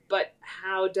barrier, but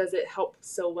how does it help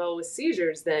so well with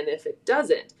seizures then if it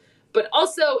doesn't? But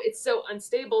also, it's so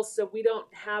unstable, so we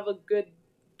don't have a good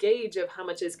gauge of how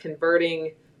much is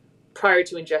converting prior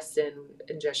to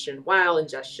ingestion, while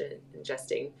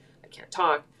ingesting. I can't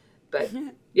talk, but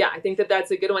yeah, I think that that's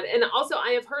a good one. And also,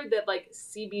 I have heard that like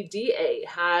CBDA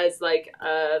has like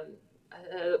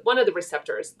one of the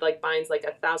receptors like binds like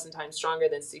 1,000 times stronger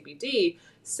than CBD,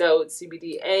 so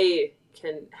CBDA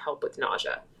can help with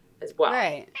nausea as well.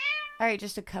 Right. All right,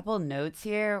 just a couple notes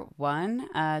here. One,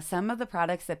 some of the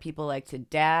products that people like to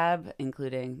dab,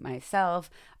 including myself,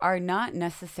 are not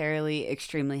necessarily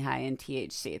extremely high in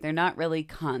THC. They're not really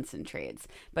concentrates,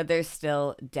 but they're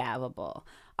still dabbable.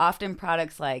 Often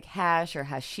products like hash or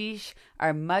hashish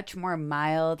are much more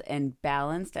mild and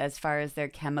balanced as far as their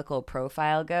chemical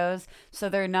profile goes. So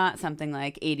they're not something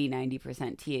like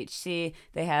 80-90% THC.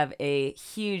 They have a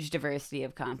huge diversity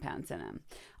of compounds in them.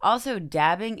 Also,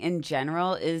 dabbing in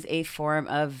general is a form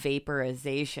of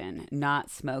vaporization,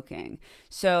 not smoking.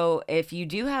 So if you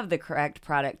do have the correct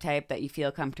product type that you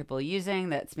feel comfortable using,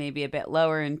 that's maybe a bit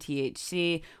lower in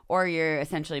THC, or you're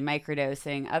essentially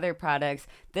microdosing other products,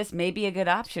 this may be a good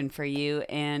option for you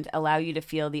and allow you to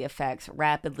feel the effects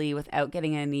rapidly without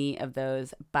getting any of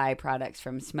those byproducts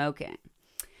from smoking.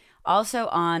 Also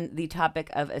on the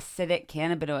topic of acidic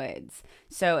cannabinoids.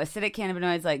 So acidic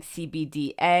cannabinoids like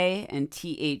CBDA and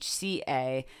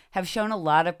THCA have shown a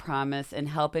lot of promise in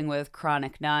helping with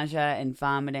chronic nausea and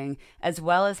vomiting, as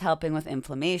well as helping with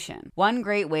inflammation. One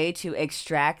great way to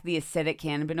extract the acidic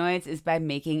cannabinoids is by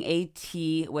making a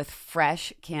tea with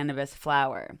fresh cannabis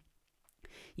flower.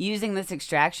 Using this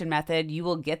extraction method, you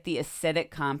will get the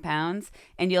acidic compounds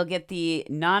and you'll get the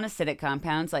non-acidic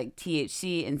compounds like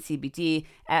THC and CBD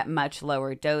at much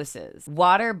lower doses.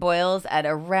 Water boils at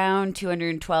around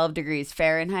 212 degrees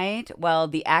Fahrenheit, while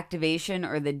the activation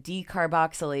or the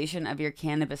decarboxylation of your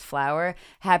cannabis flower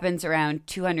happens around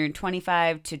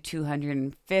 225 to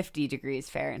 250 degrees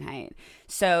Fahrenheit.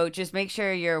 So just make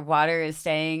sure your water is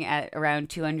staying at around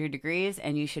 200 degrees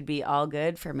and you should be all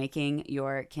good for making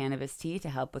your cannabis tea to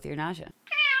help with your nausea.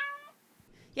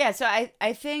 Yeah, so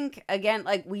I think, again,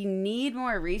 like we need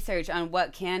more research on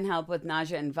what can help with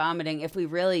nausea and vomiting if we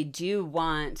really do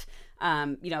want,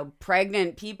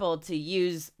 pregnant people to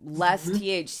use less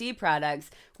THC products.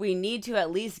 We need to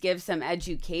at least give some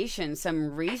education,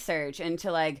 some research into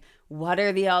like, what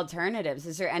are the alternatives?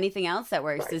 Is there anything else that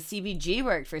works? Does CBG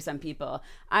work for some people?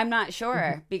 I'm not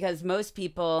sure because most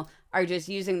people are just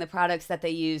using the products that they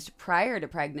used prior to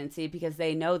pregnancy because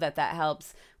they know that that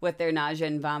helps with their nausea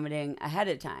and vomiting ahead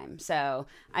of time. So,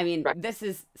 I mean, this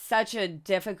is such a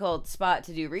difficult spot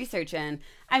to do research in.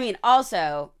 I mean,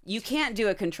 also, you can't do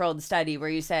a controlled study where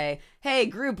you say, hey,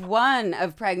 group 1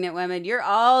 of pregnant women, you're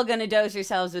all going to dose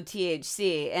yourselves with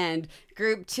THC, and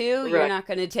group 2, you're not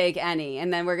going to take any,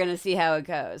 and then we're going to see how it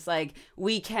goes. Like,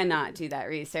 we cannot do that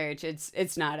research.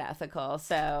 It's not ethical.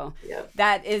 So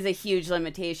that is a huge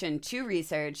limitation to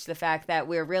research, the fact that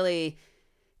we're really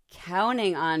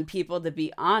counting on people to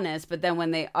be honest, but then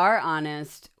when they are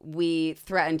honest, we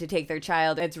threaten to take their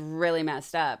child. It's really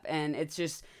messed up, and it's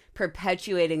just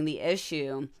perpetuating the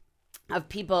issue of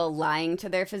people lying to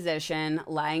their physician,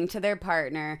 lying to their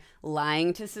partner,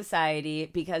 lying to society,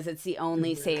 because it's the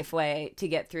only safe way to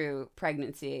get through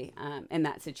pregnancy in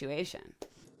that situation.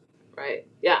 Right.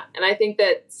 Yeah. And I think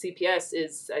that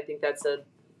I think that's a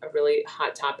really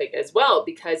hot topic as well,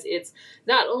 because it's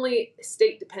not only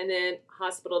state dependent,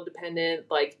 hospital dependent,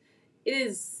 like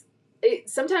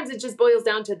sometimes it just boils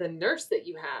down to the nurse that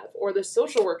you have or the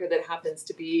social worker that happens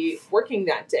to be working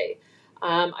that day.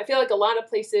 I feel like a lot of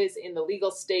places in the legal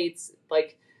states,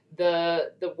 like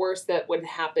the worst that would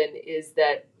happen is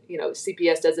that,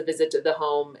 CPS does a visit to the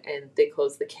home and they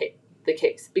close the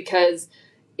case because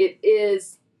it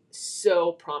is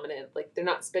so prominent. Like, they're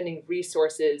not spending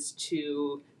resources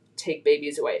to take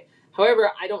babies away.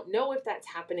 However, I don't know if that's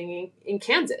happening in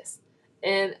Kansas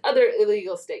and other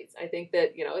illegal states. I think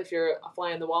that, if you're a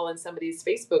fly on the wall in some of these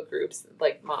Facebook groups,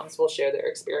 like, moms will share their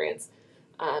experience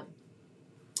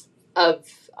of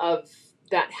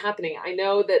that happening. I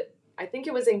know that, I think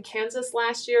it was in Kansas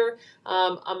last year,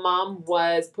 a mom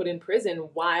was put in prison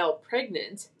while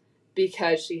pregnant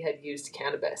because she had used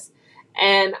cannabis.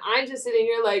 And I'm just sitting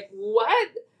here like,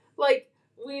 what? Like,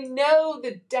 we know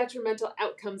the detrimental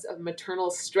outcomes of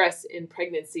maternal stress in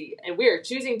pregnancy, and we are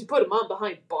choosing to put a mom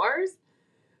behind bars?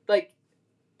 Like,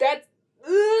 that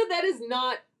is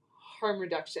not harm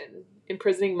reduction.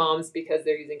 Imprisoning moms because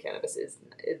they're using cannabis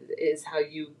is how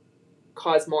you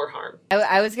cause more harm.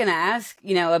 I was going to ask,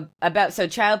 about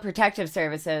Child Protective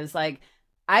Services. Like,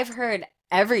 I've heard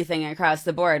everything across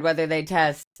the board, whether they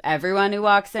test everyone who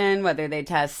walks in, whether they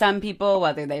test some people,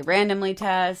 whether they randomly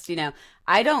test.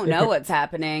 I don't know what's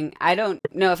happening. I don't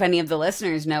know if any of the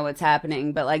listeners know what's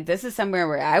happening, but like, this is somewhere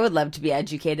where I would love to be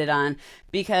educated on,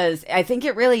 because I think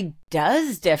it really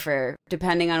does differ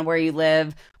depending on where you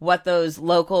live, what those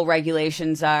local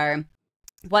regulations are,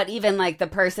 what even like the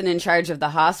person in charge of the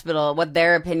hospital, what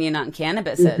their opinion on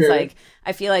cannabis is. Like,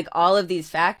 I feel like all of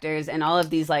these factors and all of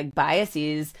these like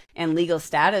biases and legal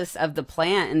status of the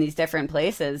plant in these different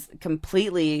places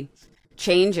completely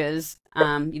changes,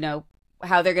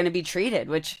 how they're going to be treated,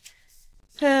 which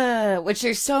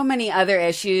there's so many other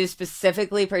issues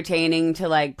specifically pertaining to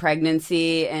like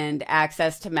pregnancy and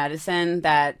access to medicine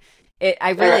that I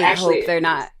really hope they're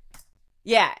not.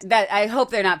 Yeah, that I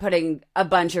hope they're not putting a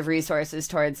bunch of resources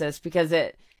towards this, because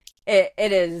it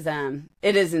is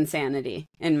insanity,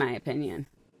 in my opinion.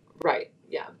 Right.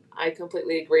 Yeah, I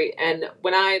completely agree. And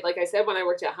when I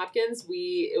worked at Hopkins,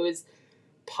 it was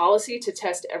policy to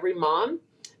test every mom.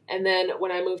 And then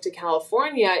when I moved to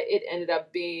California, it ended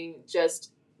up being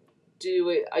just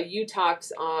do a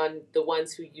U-Tox on the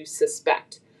ones who you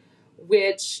suspect,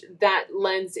 which that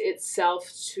lends itself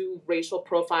to racial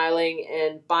profiling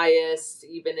and bias.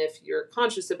 Even if you're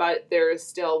conscious about it, there is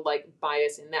still like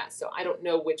bias in that. So I don't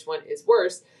know which one is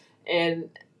worse. And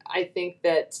I think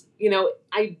that,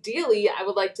 ideally I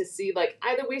would like to see like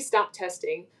either we stop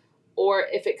testing, or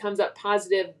if it comes up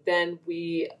positive, then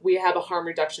we have a harm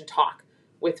reduction talk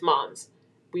with moms.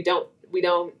 We don't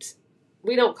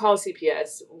call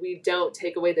CPS. We don't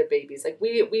take away their babies. Like,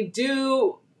 we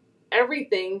do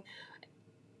everything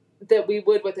that we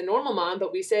would with a normal mom,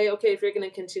 but we say, okay, if you're going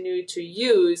to continue to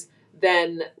use,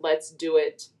 then let's do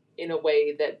it in a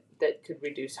way that could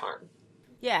reduce harm.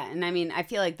 Yeah, and I mean, I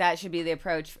feel like that should be the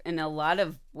approach in a lot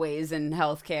of ways in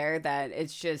healthcare, that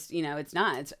it's just, it's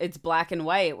not. It's black and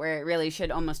white, where it really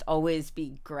should almost always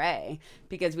be gray,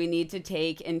 because we need to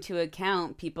take into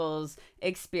account people's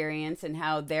experience and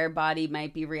how their body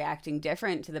might be reacting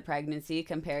different to the pregnancy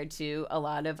compared to a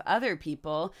lot of other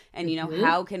people. And,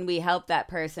 how can we help that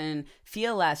person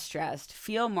feel less stressed,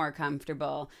 feel more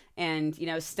comfortable, and,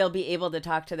 still be able to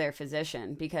talk to their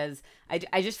physician? Because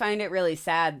I just find it really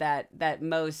sad that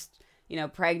most,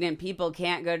 pregnant people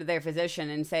can't go to their physician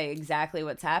and say exactly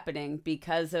what's happening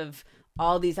because of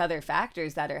all these other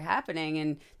factors that are happening,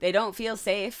 and they don't feel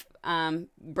safe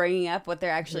bringing up what they're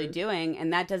actually doing,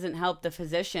 and that doesn't help the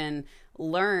physician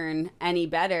learn any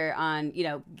better on,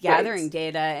 gathering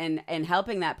data and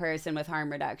helping that person with harm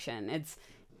reduction.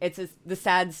 It's the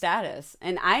sad status.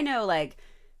 And I know, like,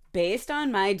 based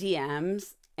on my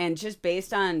DMs and just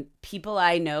based on people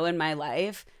I know in my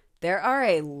life, there are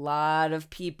a lot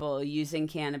of people using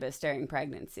cannabis during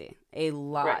pregnancy. A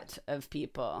lot of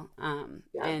people.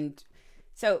 And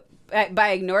so by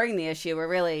ignoring the issue, we're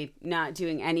really not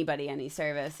doing anybody any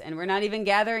service, and we're not even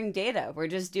gathering data. We're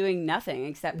just doing nothing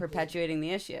except perpetuating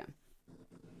the issue.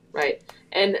 Right.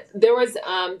 And there's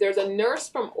a nurse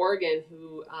from Oregon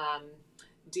who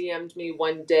DM'd me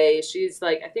one day. She's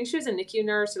like, I think she was a NICU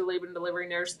nurse or a labor and delivery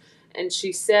nurse. And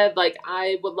she said, like,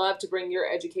 I would love to bring your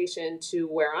education to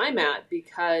where I'm at,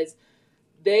 because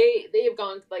they have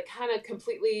gone like kind of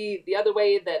completely the other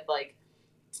way, that like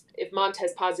if mom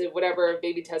tests positive, whatever,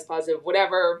 baby tests positive,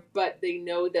 whatever, but they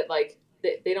know that like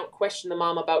they don't question the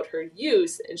mom about her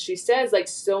use. And she says like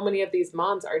so many of these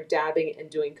moms are dabbing and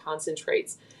doing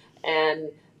concentrates.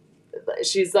 And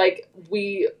she's like,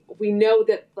 we know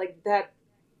that like that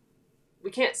we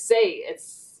can't say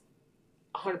it's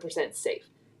 100% safe.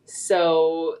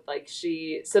 So like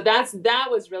that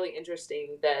was really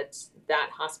interesting that that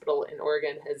hospital in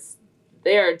Oregon has,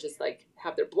 they're just like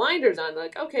have their blinders on. They're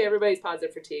like, okay, everybody's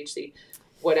positive for THC,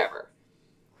 whatever.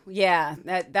 Yeah,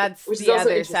 that's Which is the also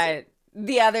other interesting. side.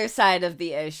 The other side of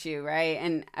the issue, right?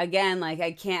 And again, like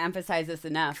I can't emphasize this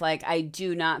enough. Like I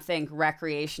do not think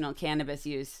recreational cannabis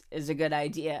use is a good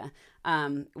idea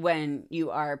when you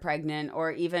are pregnant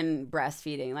or even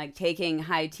breastfeeding. Like taking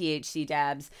high THC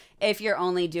dabs if you're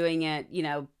only doing it,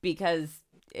 because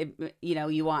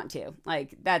you want to.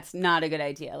 Like that's not a good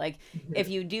idea. Like if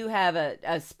you do have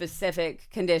a specific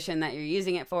condition that you're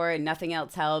using it for and nothing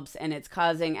else helps and it's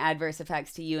causing adverse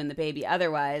effects to you and the baby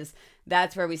otherwise,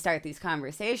 that's where we start these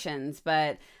conversations.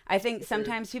 But I think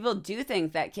sometimes people do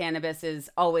think that cannabis is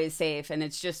always safe and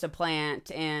it's just a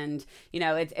plant and,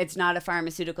 it's not a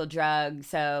pharmaceutical drug.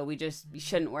 So we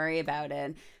shouldn't worry about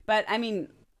it. But I mean,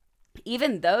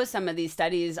 even though some of these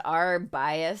studies are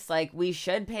biased, like we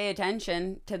should pay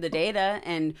attention to the data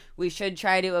and we should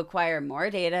try to acquire more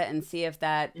data and see if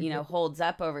that, holds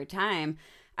up over time.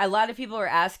 A lot of people were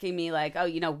asking me like, oh,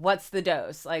 what's the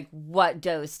dose? Like what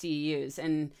dose do you use?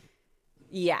 And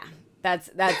yeah, that's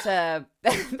a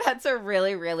that's a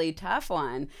really, really tough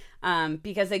one.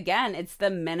 Because again, it's the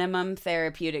minimum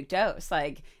therapeutic dose.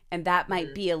 Like, and that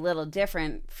might be a little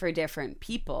different for different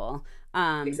people.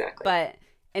 Exactly. But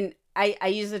and I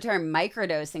used the term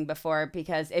microdosing before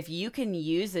because if you can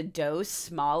use a dose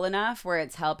small enough where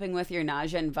it's helping with your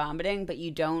nausea and vomiting, but you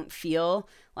don't feel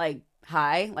like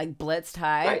high, like blitzed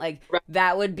high, Right. like Right.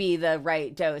 that would be the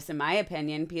right dose, in my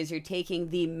opinion, because you're taking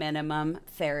the minimum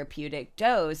therapeutic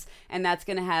dose, and that's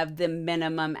going to have the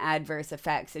minimum adverse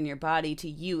effects in your body to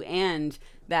you and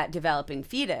that developing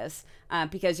fetus,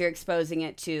 because you're exposing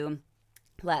it to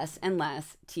less and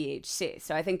less THC.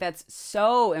 So I think that's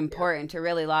so important to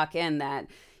really lock in that,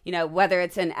 whether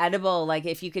it's an edible, like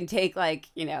if you can take like,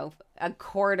 a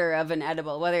quarter of an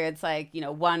edible, whether it's like,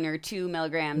 1 or 2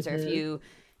 milligrams, or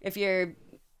if you're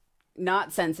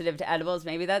not sensitive to edibles,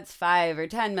 maybe that's 5 or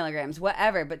 10 milligrams,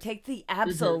 whatever, but take the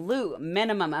absolute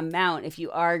minimum amount if you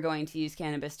are going to use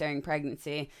cannabis during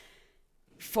pregnancy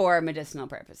for medicinal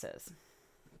purposes.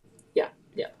 Yeah.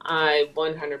 Yeah. I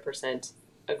 100%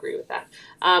 agree with that.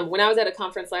 When I was at a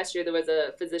conference last year, there was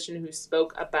a physician who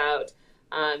spoke about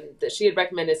that she had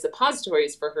recommended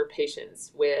suppositories for her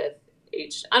patients with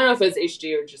I don't know if it was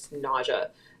HG or just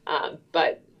nausea,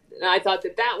 but I thought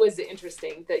that that was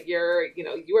interesting that you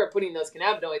are putting those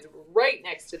cannabinoids right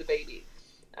next to the baby.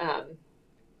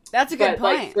 That's a good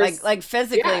But point. Like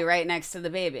physically yeah, right next to the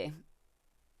baby.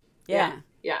 yeah,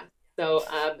 Yeah. yeah. So,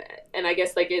 and I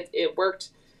guess like it worked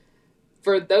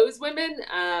for those women,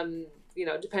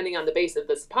 depending on the base of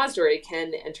the suppository,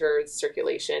 can enter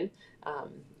circulation.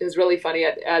 It was really funny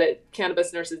at a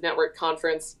Cannabis Nurses Network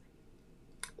conference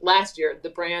last year. The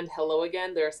brand Hello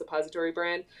Again, their suppository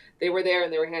brand, they were there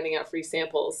and they were handing out free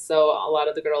samples. So a lot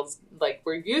of the girls like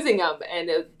were using them, and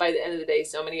by the end of the day,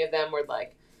 so many of them were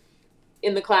like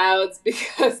in the clouds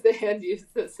because they had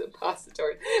used the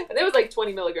suppository, and there was like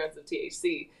 20 milligrams of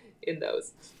THC in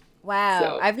those. Wow.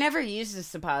 So I've never used a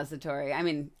suppository. I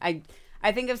mean,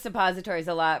 I think of suppositories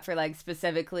a lot for like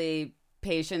specifically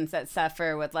patients that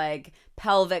suffer with like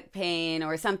pelvic pain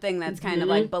or something that's kind of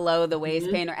mm-hmm, like below the waist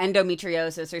mm-hmm, pain or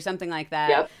endometriosis or something like that.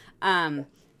 yep. Um,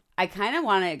 I kind of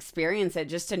want to experience it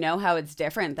just to know how it's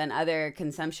different than other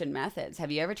consumption methods.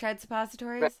 Have you ever tried Right.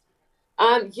 suppositories?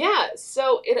 Yeah,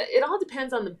 so it all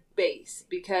depends on the base,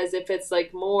 because if it's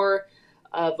like more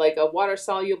of like a water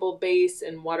soluble base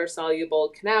and water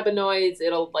soluble cannabinoids,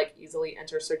 it'll like easily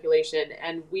enter circulation.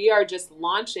 And we are just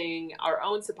launching our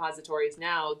own suppositories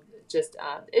now. Just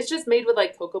it's just made with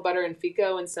like cocoa butter and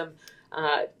fico and some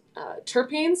uh,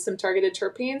 terpenes, some targeted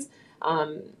terpenes.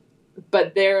 Um,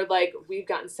 but they're like, we've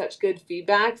gotten such good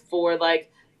feedback for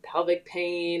like pelvic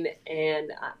pain,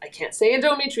 and I can't say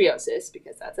endometriosis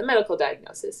because that's a medical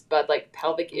diagnosis, but like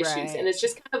pelvic issues. And Right. it's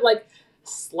just kind of like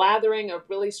slathering a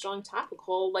really strong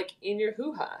topical like in your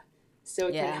hoo-ha. So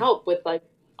it can Yeah. help with like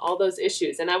all those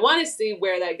issues. And I want to see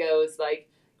where that goes, like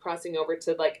crossing over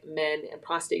to like men and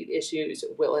prostate issues.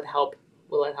 Will it help?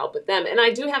 Will it help with them? And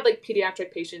I do have like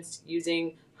pediatric patients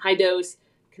using high dose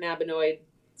cannabinoid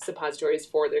suppositories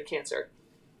for their cancer.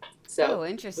 So, Oh,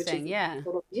 which is interesting. Yeah.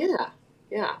 yeah,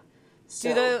 yeah. Do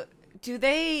So, the do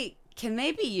they can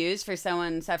they be used for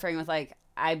someone suffering with like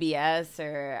IBS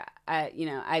or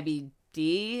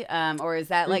IBD, or is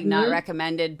that like not Mm-hmm.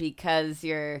 recommended because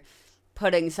you're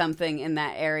putting something in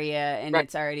that area and Right.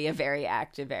 it's already a very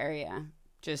active area?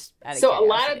 Just out of So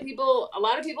curiosity. a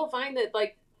lot of people find that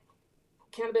like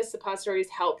cannabis suppositories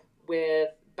help with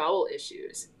bowel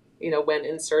issues, when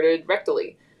inserted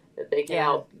rectally, that they can Yeah.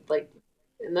 help, like,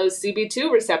 and those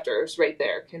CB2 receptors right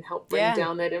there can help bring Yeah.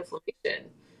 down that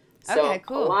inflammation. Okay, So a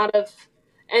cool. lot of,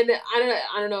 and I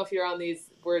don't know if you're on these,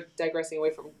 we're digressing away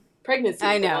from pregnancy,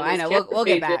 I but know, on I these know. cancer We'll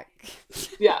get pages,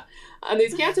 back. yeah, on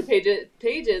these cancer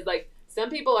pages, like some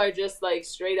people are just like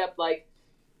straight up like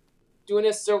doing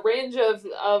a syringe of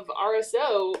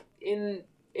RSO in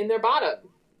their bottom,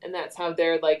 and that's how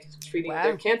they're like treating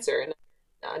their Wow. cancer. And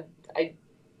I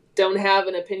don't have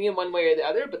an opinion one way or the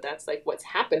other, but that's like what's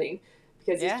happening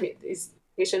because Yeah. these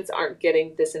patients aren't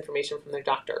getting this information from their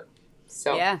doctor.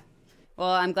 So Yeah.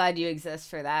 Well, I'm glad you exist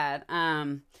for that.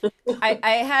 I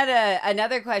had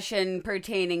another question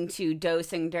pertaining to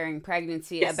dosing during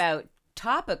pregnancy yes, about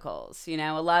topicals.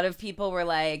 A lot of people were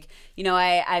like,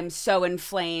 I'm so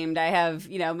inflamed. I have,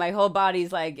 my whole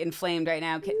body's like inflamed right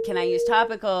now. Can I use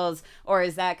topicals, or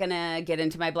is that going to get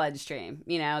into my bloodstream?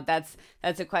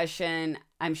 That's a question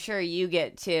I'm sure you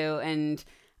get too. And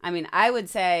I mean, I would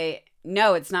say,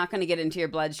 no, it's not going to get into your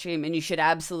bloodstream and you should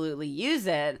absolutely use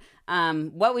it.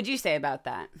 What would you say about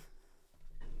that?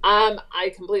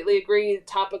 I completely agree.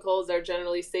 Topicals are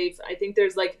generally safe. I think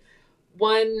there's like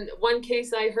one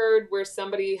case I heard where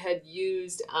somebody had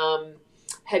used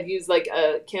like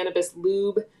a cannabis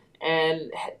lube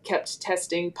and kept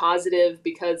testing positive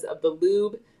because of the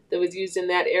lube that was used in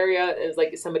that area. It was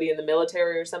like somebody in the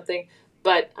military or something.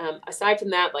 But aside from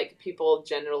that, like people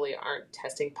generally aren't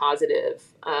testing positive.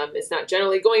 It's not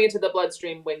generally going into the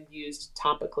bloodstream when used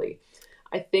topically.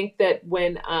 I think that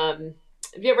when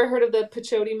have you ever heard of the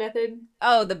Pachote method?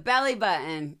 Oh, the belly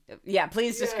button. Yeah,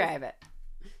 please Yes. describe it.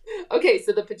 Okay,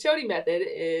 so the Pachote method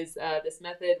is this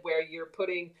method where you're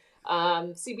putting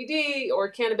CBD or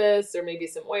cannabis or maybe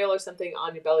some oil or something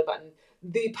on your belly button.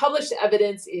 The published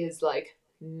evidence is like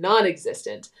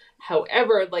non-existent.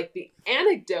 However, like the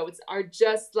anecdotes are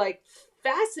just like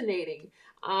fascinating.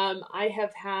 I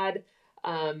have had,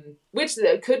 which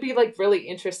could be like really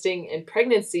interesting in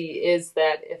pregnancy, is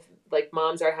that if like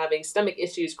moms are having stomach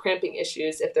issues, cramping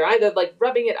issues, if they're either like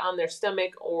rubbing it on their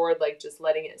stomach or like just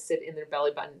letting it sit in their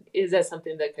belly button, is that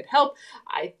something that could help?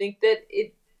 I think that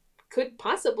it could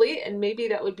possibly, and maybe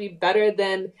that would be better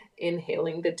than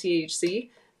inhaling the THC.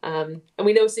 And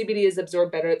we know CBD is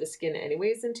absorbed better at the skin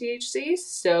anyways than THC,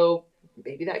 so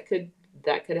maybe that could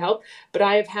help. But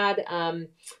I have had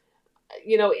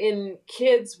in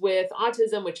kids with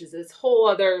autism, which is this whole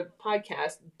other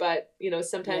podcast, but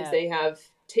sometimes Yeah. they have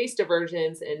taste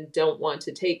aversions and don't want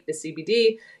to take the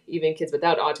CBD. Even kids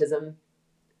without autism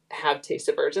have taste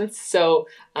aversions.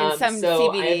 And some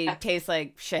So I CBD tastes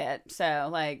like shit. So,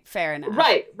 like, fair enough.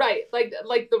 right,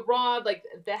 like the raw, like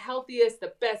the healthiest,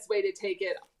 the best way to take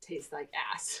it tastes like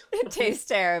ass. It tastes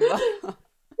terrible.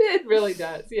 It really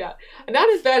does, yeah. Not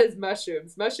as bad as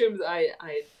mushrooms. Mushrooms, I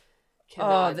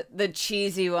Oh, cannot. the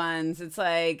cheesy ones. It's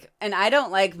like, and I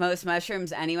don't like most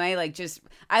mushrooms anyway. Like, just,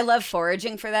 I love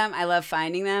foraging for them. I love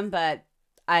finding them, but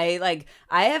I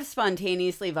have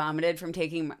spontaneously vomited from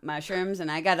taking mushrooms, and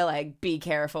I gotta like be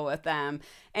careful with them.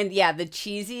 And yeah, the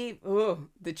cheesy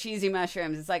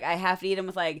mushrooms. It's like I have to eat them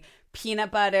with like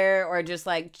peanut butter or just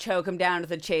like choke them down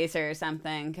with a chaser or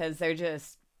something because they're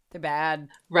bad.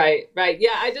 Right.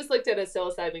 Yeah, I just looked at a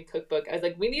psilocybin cookbook. I was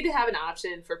like, we need to have an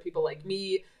option for people like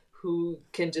me who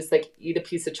can just like eat a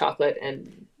piece of chocolate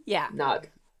and Yeah. not.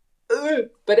 Ugh.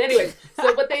 But anyways,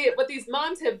 so what these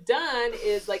moms have done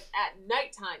is like at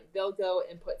nighttime they'll go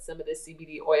and put some of the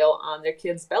CBD oil on their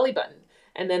kids' belly button,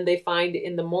 and then they find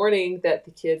in the morning that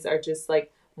the kids are just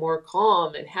like more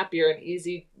calm and happier and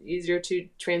easier to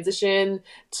transition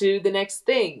to the next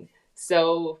thing.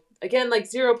 So again, like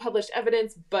zero published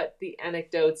evidence, but the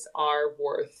anecdotes are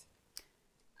worth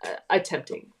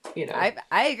attempting.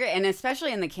 I agree, and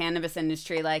especially in the cannabis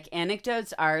industry, like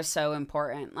anecdotes are so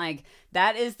important. Like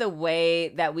that is the way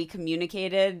that we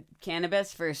communicated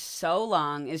cannabis for so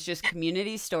long, is just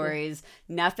community Yeah. stories.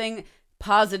 Nothing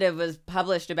positive was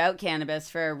published about cannabis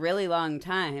for a really long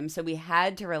time, so we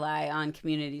had to rely on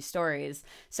community stories.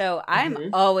 So I'm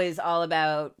Mm-hmm. always all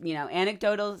about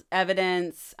anecdotal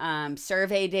evidence,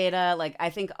 survey data. Like I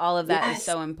think all of that is Yes.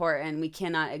 so important. We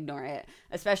cannot ignore it,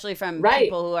 especially from Right.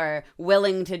 people who are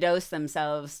willing to dose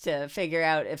themselves to figure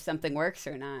out if something works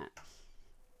or not.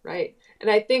 Right.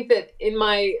 And I think that in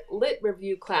my lit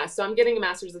review class, so I'm getting a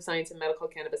master's of science in medical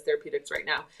cannabis therapeutics right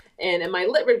now. And in my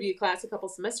lit review class a couple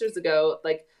semesters ago,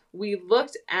 like we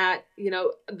looked at,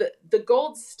 the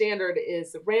gold standard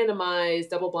is randomized,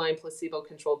 double-blind,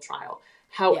 placebo-controlled trial. Yeah.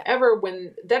 However,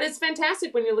 when that is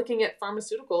fantastic when you're looking at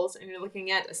pharmaceuticals and you're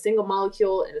looking at a single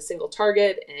molecule and a single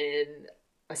target and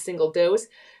a single dose.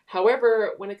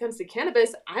 However, when it comes to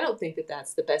cannabis, I don't think that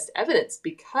that's the best evidence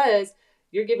because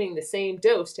you're giving the same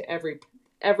dose to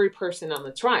every person on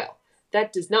the trial.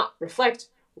 That does not reflect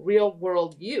real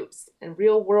world use. And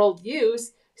real world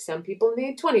use, some people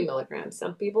need 20 milligrams,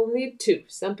 some people need 2,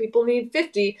 some people need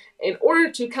 50 in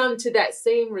order to come to that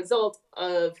same result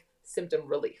of symptom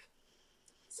relief.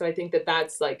 So I think that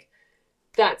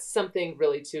that's something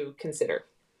really to consider.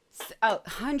 Oh,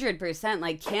 100%.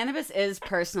 Like cannabis is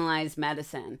personalized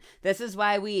medicine. This is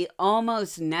why we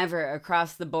almost never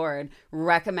across the board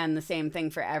recommend the same thing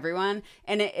for everyone.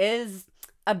 And it is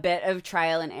a bit of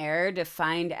trial and error to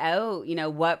find out,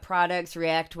 what products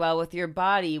react well with your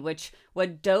body,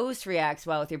 what dose reacts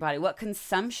well with your body, what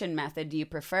consumption method do you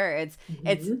prefer? It's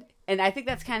Mm-hmm. and I think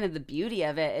that's kind of the beauty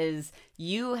of it is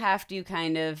you have to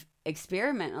kind of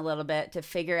experiment a little bit to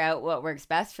figure out what works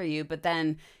best for you, but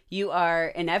then you are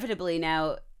inevitably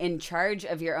now in charge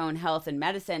of your own health and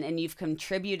medicine, and you've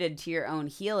contributed to your own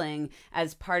healing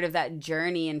as part of that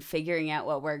journey and figuring out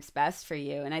what works best for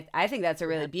you. And I think that's a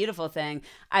really beautiful thing.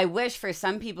 I wish for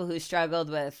some people who struggled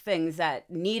with things that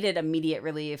needed immediate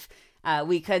relief,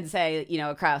 we could say,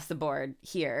 across the board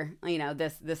here,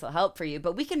 this will help for you,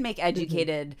 but we can make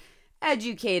educated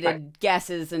Right.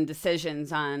 guesses and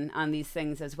decisions on these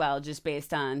things as well, just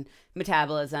based on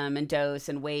metabolism and dose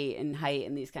and weight and height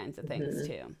and these kinds of things Mm-hmm.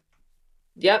 too.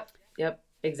 Yep. Yep.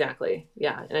 Exactly.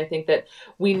 Yeah. And I think that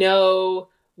we know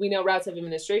routes of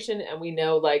administration and we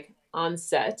know like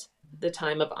onset, the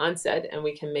time of onset, and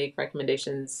we can make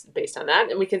recommendations based on that.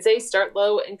 And we can say start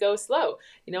low and go slow.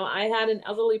 I had an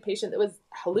elderly patient that was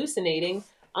hallucinating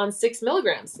on 6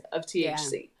 milligrams of Yeah.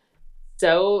 THC.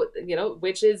 So,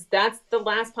 that's the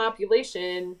last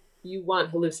population you want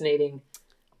hallucinating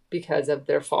because of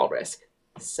their fall risk.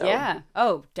 So, Yeah.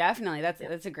 Oh, definitely. That's yeah.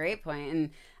 that's a great point. And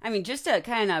I mean, just to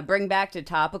kind of bring back to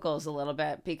topicals a little bit,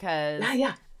 Yeah, because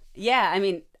yeah. yeah, I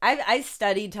mean, I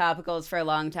studied topicals for a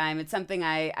long time. It's something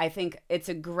I think it's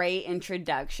a great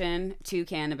introduction to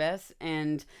cannabis,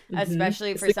 and Mm-hmm.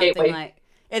 especially It's for the something gateway. like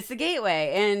it's the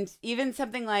gateway, and even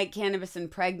something like cannabis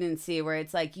and pregnancy, where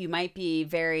it's like you might be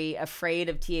very afraid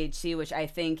of THC, which I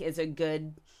think is a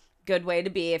good way to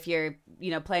be if you're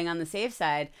playing on the safe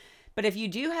side. But if you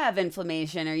do have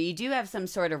inflammation or you do have some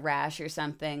sort of rash or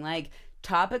something, like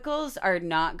topicals are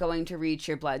not going to reach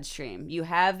your bloodstream. You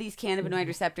have these cannabinoid Mm-hmm.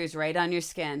 receptors right on your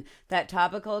skin. That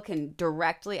topical can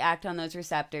directly act on those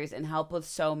receptors and help with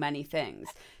so many things.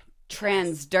 Yes.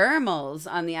 Transdermals,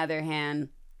 on the other hand,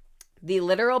 the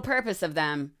literal purpose of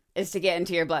them is to get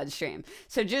into your bloodstream.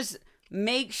 So just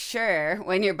make sure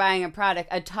when you're buying a product,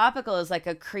 a topical is like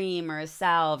a cream or a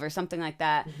salve or something like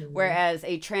that, Mm-hmm. whereas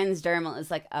a transdermal is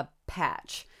like a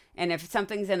patch. And if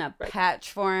something's in a Right.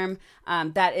 patch form,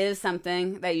 that is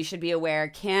something that you should be aware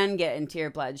can get into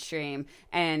your bloodstream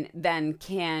and then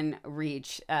can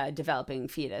reach developing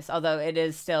fetus, although it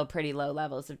is still pretty low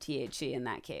levels of THC in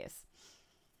that case.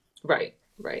 Right.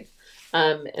 Right.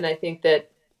 And I think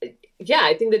that, yeah,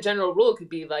 I think the general rule could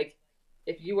be like,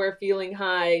 if you are feeling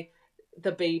high,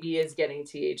 the baby is getting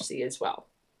THC as well.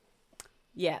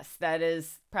 Yes, that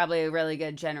is probably a really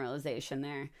good generalization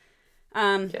there.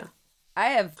 Um, Yeah. I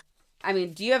have, I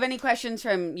mean, do you have any questions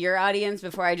from your audience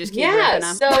before I just keep Yeah. ripping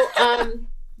them? So,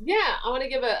 I want to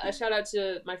give a shout out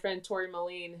to my friend Tori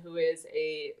Moline, who is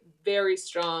a very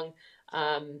strong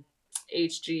um,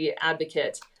 HG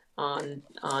advocate on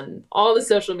all the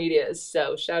social medias.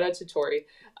 So shout out to Tori.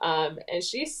 And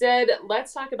she said,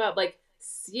 let's talk about like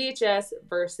CHS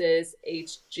versus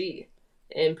HG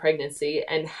in pregnancy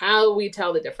and how we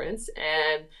tell the difference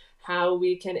and how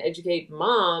we can educate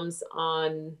moms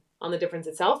on the difference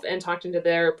itself and talking to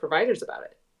their providers about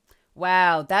it.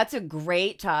 Wow, that's a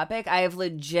great topic. I have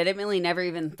legitimately never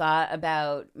even thought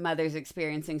about mothers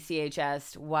experiencing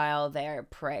CHS while they're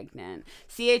pregnant.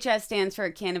 CHS stands for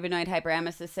cannabinoid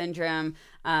hyperemesis syndrome.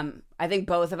 I think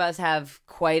both of us have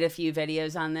quite a few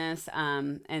videos on this,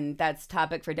 and that's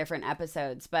topic for different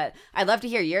episodes. But I'd love to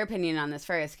hear your opinion on this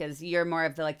first because you're more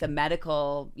of the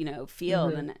medical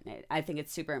field, Mm-hmm. and I think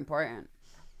it's super important.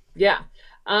 Yeah.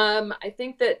 I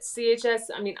think that CHS,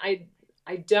 I mean, I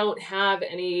don't have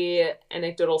any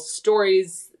anecdotal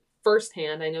stories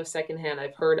firsthand. I know secondhand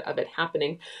I've heard of it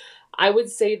happening. I would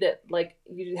say that like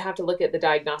you have to look at the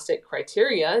diagnostic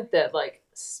criteria that like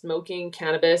smoking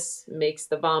cannabis makes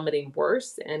the vomiting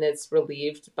worse and it's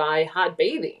relieved by hot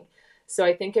bathing. So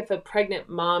I think if a pregnant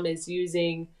mom is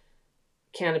using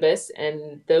cannabis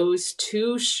and those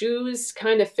two shoes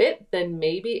kind of fit, then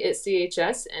maybe it's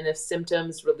CHS. And if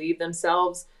symptoms relieve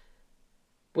themselves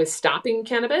with stopping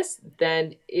cannabis,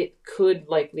 then it could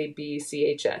likely be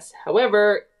CHS.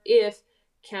 However, if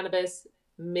cannabis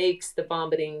makes the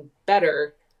vomiting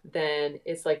better, then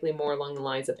it's likely more along the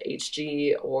lines of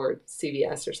HG or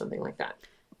CVS or something like that.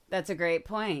 That's a great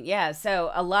point. Yeah.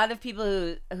 So a lot of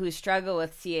people who struggle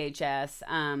with CHS,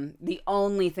 the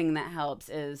only thing that helps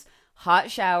is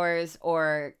hot showers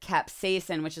or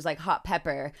capsaicin, which is like hot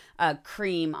pepper,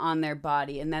 cream on their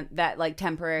body, and that like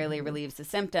temporarily relieves the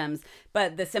symptoms.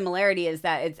 But the similarity is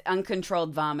that it's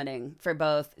uncontrolled vomiting for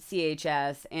both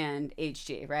CHS and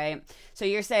HG, right? So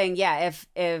you're saying, yeah,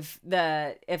 if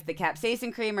the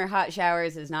capsaicin cream or hot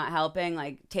showers is not helping,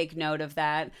 like take note of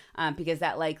that, because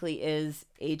that likely is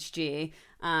HG.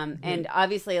 And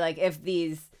obviously, like if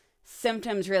these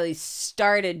symptoms really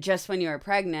started just when you were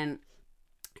pregnant,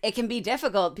 it can be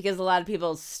difficult because a lot of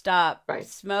people stop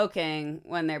smoking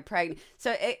when they're pregnant.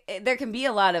 So there can be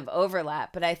a lot of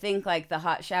overlap, but I think like the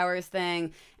hot showers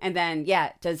thing, and then,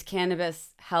 yeah, does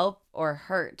cannabis help or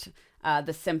hurt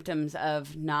the symptoms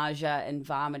of nausea and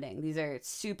vomiting? These are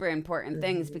super important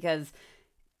things because,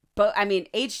 but I mean,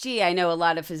 HG, I know a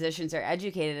lot of physicians are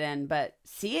educated in, but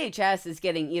CHS is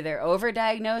getting either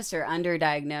overdiagnosed or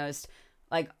underdiagnosed,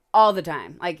 like all the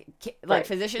time. Like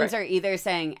physicians are either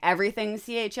saying everything's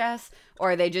CHS,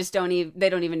 or they just don't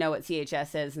even know what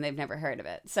CHS is and they've never heard of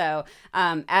it. So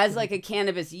as like a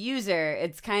cannabis user,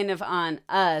 it's kind of on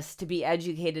us to be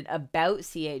educated about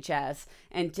CHS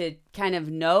and to kind of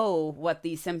know what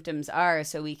these symptoms are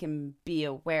so we can be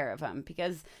aware of them,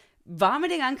 because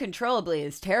vomiting uncontrollably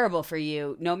is terrible for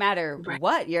you no matter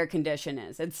what your condition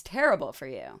is. It's terrible for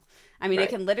you. I mean, it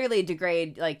can literally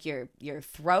degrade like your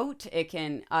throat. It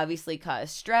can obviously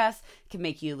cause stress. It can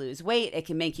make you lose weight. It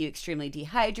can make you extremely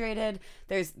dehydrated.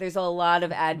 There's a lot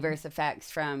of adverse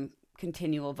effects from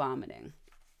continual vomiting.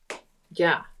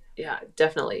 Yeah,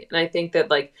 definitely. And I think that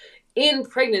like in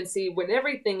pregnancy, when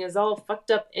everything is all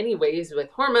fucked up anyways with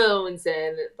hormones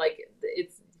and like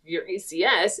it's your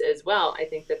ACS as well, I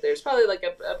think that there's probably like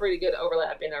a pretty good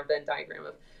overlap in our Venn diagram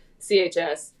of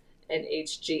CHS and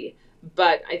HG.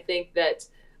 But I think that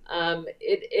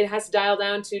it has to dial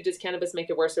down to, does cannabis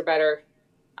make it worse or better?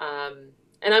 And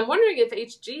I'm wondering if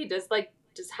HG does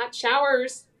hot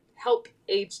showers help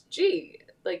HG?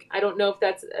 Like, I don't know if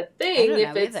that's a thing.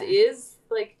 If it is,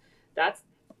 like, that's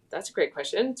a great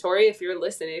question. Tori, if you're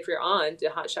listening, if you're on, do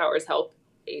hot showers help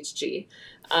HG?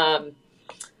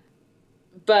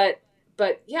 But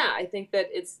yeah, I think that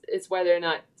it's whether or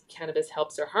not cannabis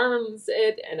helps or harms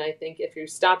it. And I think if you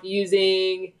stop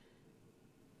using,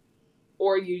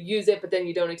 or you use it but then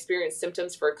you don't experience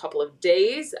symptoms for a couple of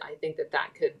days, I think that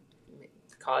could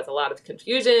cause a lot of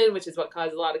confusion, which is what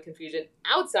caused a lot of confusion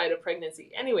outside of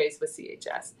pregnancy anyways with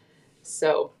CHS.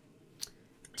 So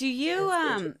do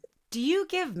you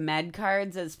give med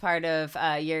cards as part of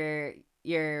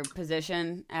your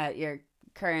position at your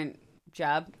current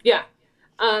job? Yeah.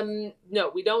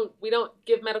 No, we don't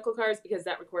give medical cards because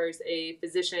that requires a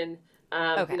physician.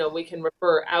 Okay. We can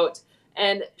refer out.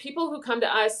 And people who come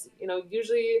to us,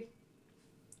 usually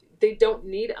they don't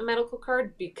need a medical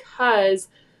card because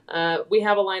we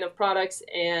have a line of products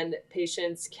and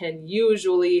patients can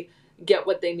usually get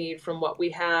what they need from what we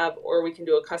have, or we can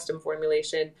do a custom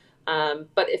formulation.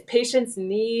 But if patients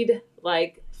need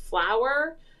like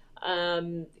flour,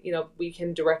 we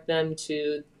can direct them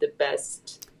to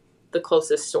the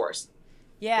closest source.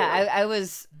 Yeah, I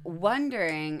was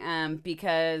wondering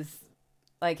because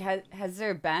like has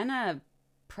there been a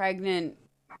pregnant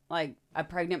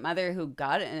mother who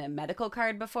got a medical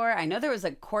card before? I know there was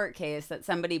a court case that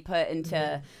somebody put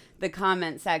into the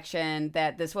comment section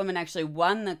that this woman actually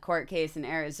won the court case in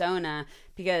Arizona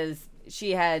because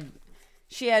she had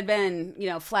been,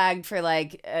 flagged for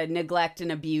like neglect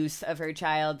and abuse of her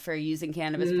child for using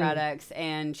cannabis products,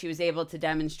 and she was able to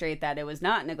demonstrate that it was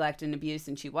not neglect and abuse,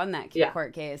 and she won that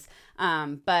court case.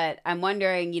 But I'm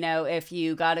wondering, if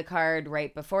you got a card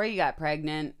right before you got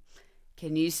pregnant,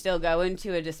 can you still go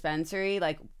into a dispensary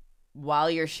like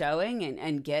while you're showing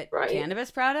and get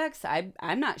cannabis products?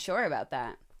 I'm not sure about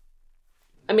that.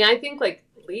 I mean, I think like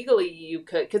legally you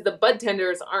could, because the bud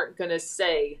tenders aren't going to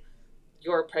say,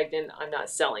 you're pregnant, I'm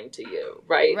not selling to you,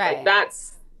 right? Like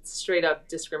that's straight up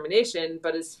discrimination.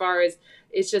 But as far as,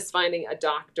 it's just finding a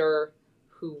doctor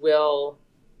who will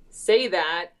say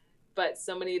that. But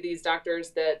so many of these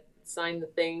doctors that sign the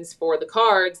things for the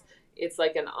cards, it's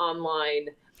like an online,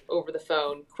 over the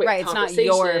phone, quick conversation. It's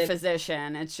not your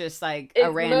physician. It's just like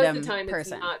a random person. Most of the time,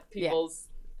 it's not people's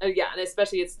Yeah, and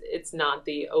especially it's not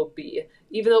the OB.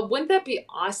 Even though, wouldn't that be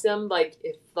awesome? Like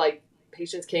if like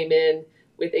patients came in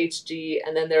with HG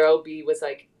and then their OB was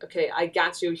like, "Okay, I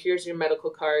got you. Here's your medical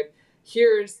card.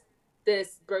 Here's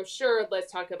this brochure.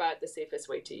 Let's talk about the safest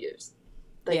way to use."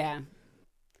 Like, Yeah.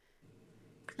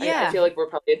 I Yeah. feel like we're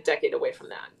probably a decade away from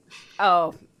that,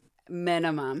 Oh,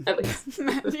 minimum. at least.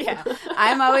 Yeah.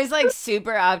 I'm always like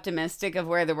super optimistic of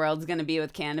where the world's going to be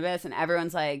with cannabis. And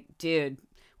everyone's like, dude,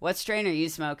 what strain are you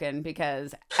smoking?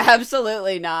 Because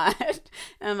absolutely not.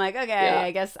 And I'm like, okay, Yeah.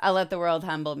 I guess I'll let the world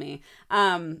humble me.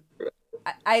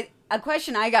 A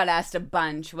question I got asked a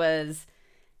bunch was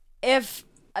if,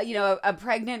 a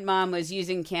pregnant mom was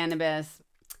using cannabis,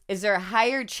 is there a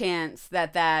higher chance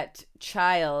that that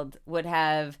child would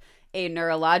have a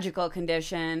neurological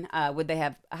condition? Would they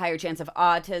have a higher chance of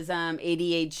autism,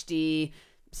 ADHD,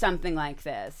 something like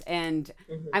this? And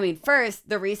Mhm. I mean, first,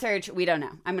 the research, we don't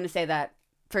know. I'm going to say that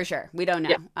for sure. We don't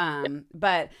know. Yeah.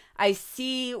 But I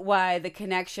see why the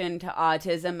connection to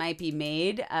autism might be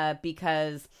made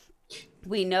because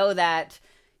we know that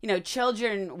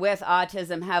children with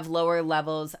autism have lower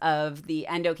levels of the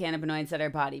endocannabinoids that our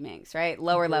body makes, right?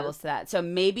 Lower Mhm. levels to that. So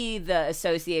maybe the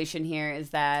association here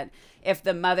is that if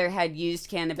the mother had used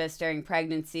cannabis during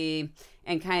pregnancy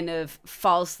and kind of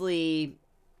falsely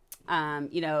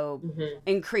Mhm.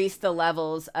 increase the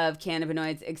levels of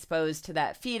cannabinoids exposed to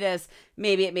that fetus,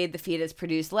 maybe it made the fetus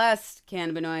produce less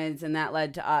cannabinoids and that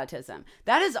led to autism.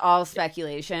 That is all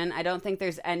speculation. I don't think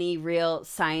there's any real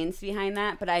science behind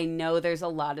that, but I know there's a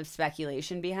lot of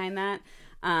speculation behind that.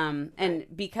 Right. And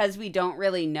because we don't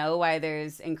really know why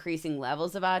there's increasing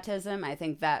levels of autism, I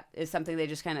think that is something they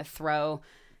just kind of throw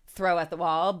at the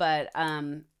wall. But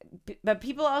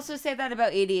people also say that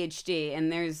about ADHD,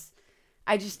 and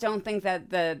I just don't think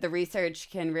that the research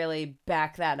can really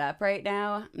back that up right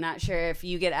now. I'm not sure if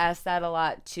you get asked that a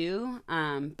lot too,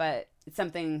 but it's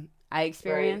something I Right.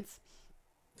 experience.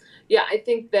 Yeah, I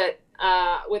think that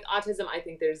with autism, I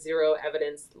think there's zero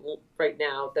evidence right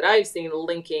now that I've seen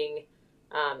linking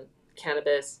um,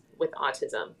 cannabis with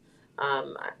autism.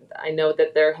 I know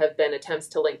that there have been attempts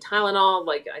to link Tylenol.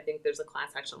 Like, I think there's a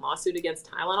class action lawsuit against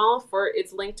Tylenol for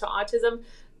its link to autism.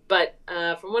 But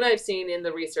from what I've seen in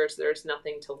the research, there's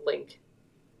nothing to link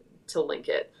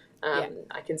it. Yeah.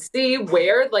 I can see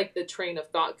where like the train of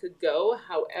thought could go.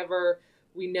 However,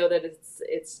 we know that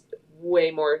it's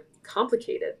way more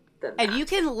complicated than And you that.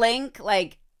 can link,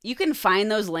 like, you can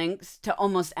find those links to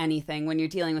almost anything when you're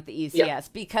dealing with the Yeah,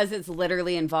 ECS because it's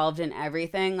literally involved in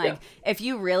everything. yeah, Like, if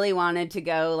you really wanted to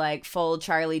go like full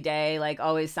Charlie Day, like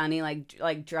Always Sunny,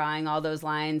 like drawing all those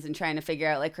lines and trying to figure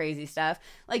out like crazy stuff,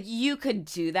 like you could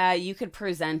do that. You could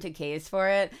present a case for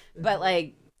it, but hmm,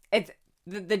 like it's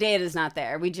the data is not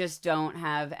there. We just don't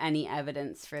have any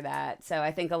evidence for that. So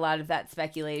I think a lot of that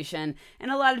speculation,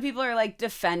 and a lot of people are like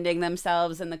defending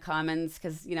themselves in the comments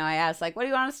because, I asked, like, what do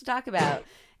you want us to talk about?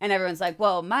 And everyone's like,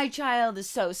 well, my child is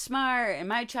so smart and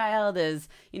my child is,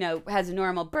 has a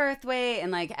normal birth weight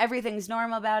and like everything's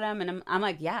normal about him. And I'm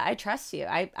like, yeah, I trust you.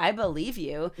 I believe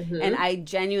you. And hmm, I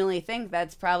genuinely think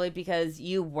that's probably because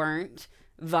you weren't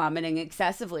vomiting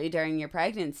excessively during your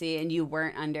pregnancy and you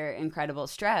weren't under incredible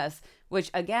stress, which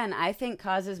again, I think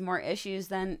causes more issues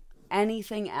than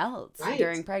anything else right.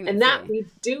 during And that pregnancy. we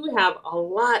do have a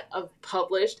lot of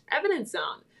published evidence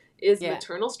on is Yeah.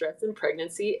 maternal stress in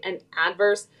pregnancy and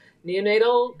adverse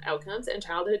neonatal outcomes and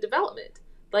childhood development,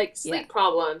 like Yeah. sleep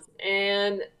problems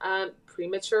and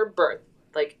premature birth,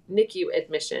 like NICU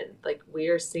admission. Like we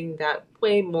are seeing that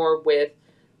way more with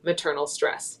maternal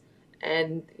stress,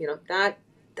 and that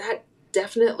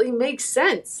definitely makes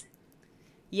sense.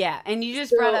 Yeah, and you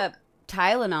just brought So up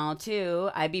Tylenol too,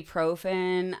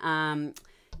 ibuprofen,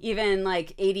 even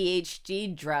like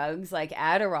ADHD drugs like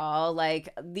Adderall. Like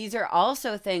these are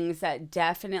also things that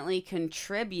definitely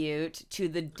contribute to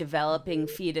the developing mhm,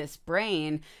 fetus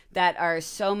brain that are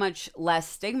so much less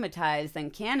stigmatized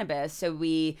than cannabis. So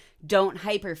we don't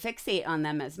hyperfixate on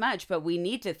them as much, but we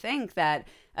need to think that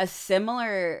a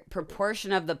similar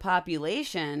proportion of the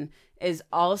population is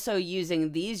also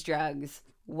using these drugs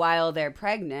while they're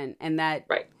pregnant,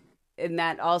 right, and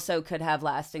that also could have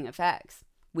lasting effects.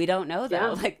 We don't know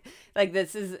though. yeah. Like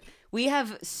this is we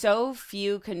have so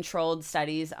few controlled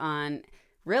studies on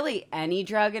really any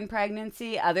drug in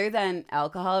pregnancy other than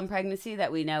alcohol in pregnancy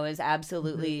that we know is Mhm.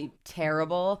 absolutely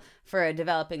terrible for a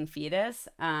developing fetus,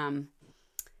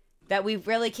 that we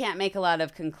really can't make a lot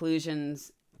of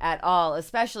conclusions at all,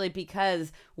 especially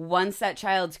because once that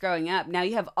child's growing up, now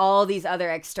you have all these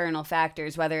other external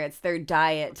factors, whether it's their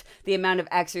diet, the amount of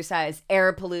exercise,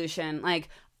 air pollution, like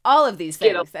all of these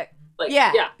Skittles, things that, like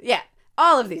yeah, yeah. yeah.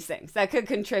 all of these things that could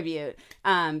contribute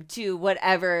to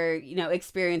whatever,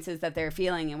 experiences that they're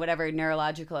feeling and whatever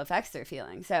neurological effects they're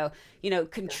feeling. So,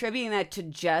 contributing that to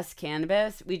just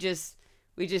cannabis, we just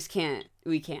can't.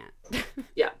 We can't.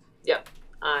 Yeah.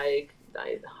 I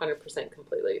 100%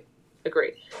 completely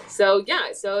agree. So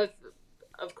yeah, so if,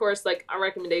 of course, like our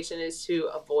recommendation is to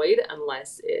avoid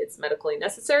unless it's medically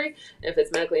necessary. If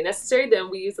it's medically necessary, then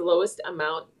we use the lowest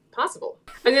amount possible.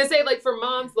 I'm gonna say, like, for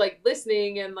moms like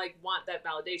listening and like want that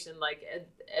validation, like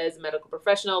as a medical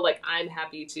professional, like I'm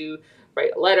happy to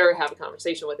write a letter, have a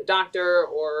conversation with a doctor,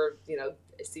 or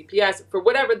a CPS for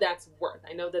whatever that's worth.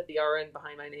 I know that the RN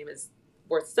behind my name is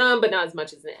worth some, but not as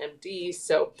much as an MD.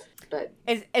 So, but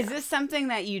is this something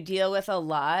that you deal with a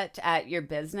lot at your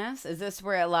business? Is this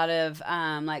where a lot of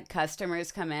like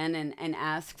customers come in and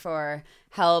ask for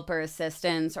help or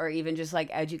assistance or even just like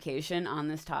education on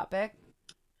this topic?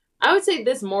 I would say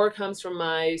this more comes from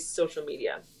my social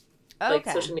media. Like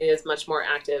Okay. social media is much more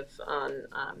active on.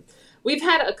 We've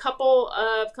had a couple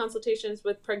of consultations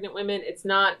with pregnant women. That's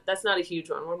not a huge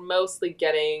one. We're mostly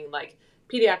getting like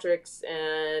pediatrics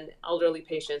and elderly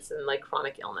patients and like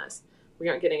chronic illness. We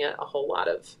aren't getting a whole lot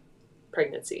of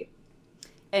pregnancy.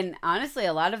 And honestly,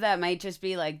 a lot of that might just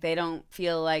be like they don't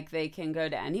feel like they can go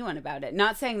to anyone about it.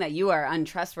 Not saying that you are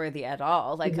untrustworthy at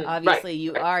all. Like obviously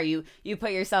you Right. are. You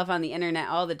put yourself on the internet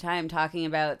all the time talking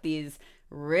about these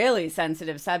really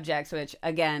sensitive subjects, which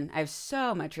again, I have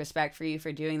so much respect for you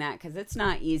for doing that because it's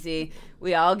not easy.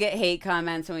 We all get hate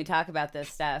comments when we talk about this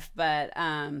stuff, but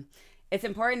it's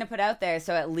important to put out there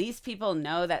so at least people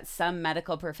know that some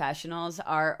medical professionals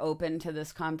are open to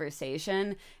this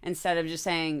conversation instead of just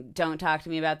saying, don't talk to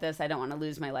me about this, I don't want to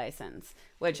lose my license,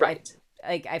 which Right.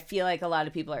 I feel like a lot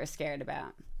of people are scared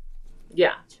about.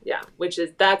 Yeah. Which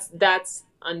is that's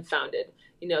unfounded.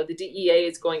 The DEA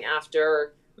is going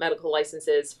after medical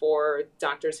licenses for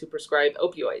doctors who prescribe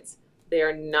opioids. They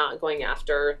are not going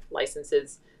after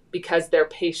licenses because their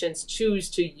patients choose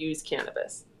to use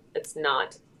cannabis. It's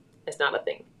not a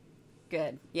thing.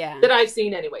 Good. Yeah. That I've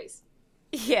seen anyways.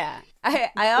 Yeah.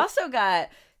 I also got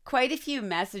quite a few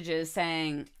messages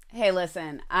saying, hey,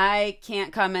 listen, I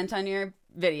can't comment on your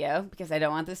video because I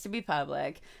don't want this to be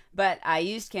public, but I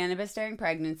used cannabis during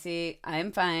pregnancy.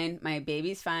 I'm fine. My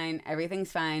baby's fine.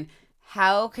 Everything's fine.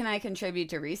 How can I contribute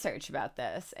to research about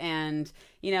this? And,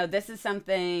 this is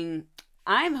something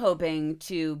I'm hoping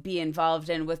to be involved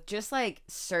in with just like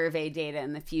survey data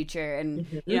in the future. And,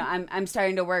 Mm-hmm. I'm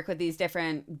starting to work with these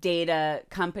different data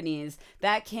companies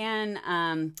that can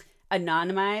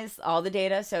anonymize all the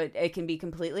data so it can be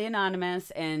completely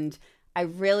anonymous. And I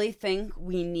really think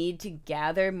we need to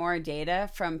gather more data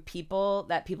from people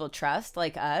that people trust,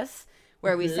 like us,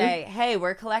 where we Mm-hmm. say, hey,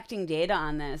 we're collecting data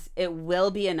on this. It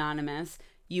will be anonymous.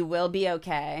 You will be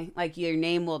okay. Like your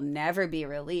name will never be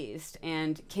released.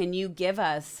 And can you give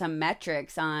us some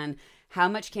metrics on how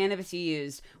much cannabis you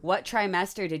used? What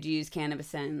trimester did you use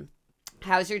cannabis in?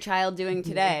 How's your child doing Mm-hmm.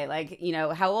 today? Like,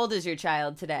 how old is your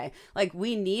child today? Like,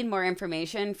 we need more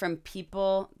information from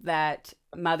people that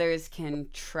mothers can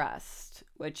trust,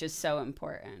 which is so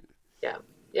important. Yeah.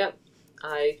 Yep.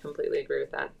 I completely agree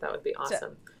with that. That would be So,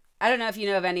 awesome. I don't know if you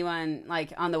know of anyone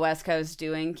like on the West Coast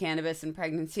doing cannabis and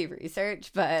pregnancy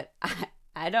research, but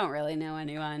I don't really know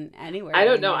anyone anywhere I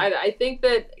don't doing know. it. I think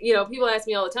that, people ask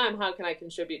me all the time, how can I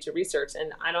contribute to research?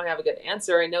 And I don't have a good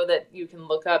answer. I know that you can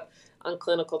look up on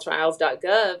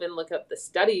clinicaltrials.gov and look up the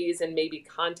studies and maybe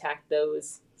contact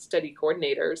those study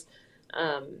coordinators.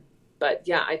 Um, but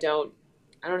yeah, I don't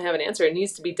have an answer. It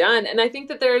needs to be done. And I think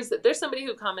that there's somebody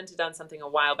who commented on something a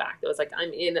while back that was like,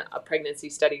 I'm in a pregnancy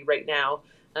study right now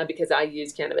because I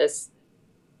use cannabis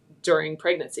during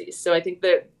pregnancies. So I think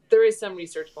that there is some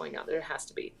research going on. There has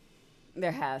to be.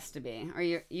 There has to be, or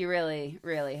you really,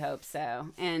 really hope so.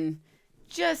 And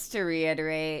just to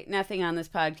reiterate, nothing on this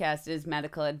podcast is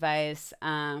medical advice,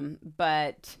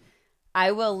 but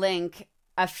I will link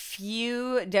a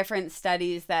few different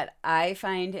studies that I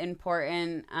find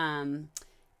important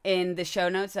in the show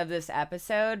notes of this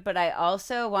episode. But I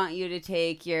also want you to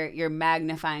take your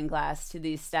magnifying glass to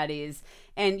these studies,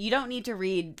 and you don't need to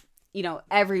read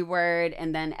every word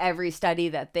and then every study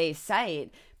that they cite,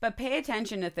 but pay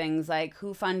attention to things like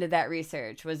who funded that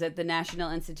research. Was it the National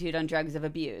Institute on Drugs of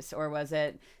Abuse, or was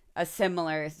it a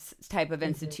similar type of Mm-hmm.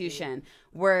 institution?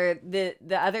 Were the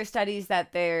other studies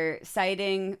that they're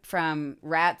citing from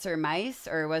rats or mice,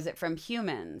 or was it from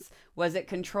humans? Was it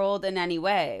controlled in any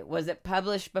way? Was it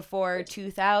published before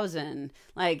 2000?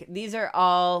 Like, these are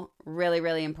all really,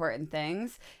 really important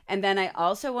things. And then I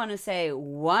also want to say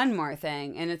one more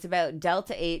thing, and it's about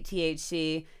delta 8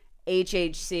 THC,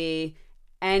 HHC,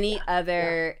 any Yeah. Yeah.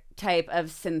 other type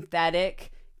of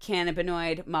synthetic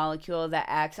cannabinoid molecule that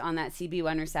acts on that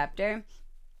CB1 receptor.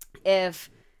 If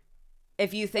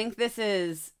you think this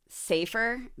is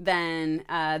safer than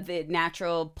the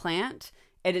natural plant,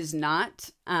 it is not.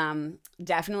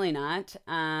 Definitely not.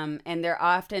 And there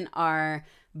often are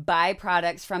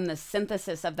byproducts from the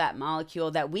synthesis of that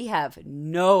molecule that we have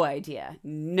no idea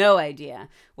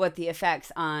what the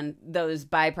effects on those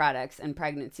byproducts in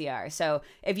pregnancy are. So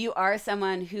if you are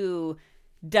someone who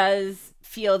does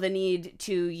feel the need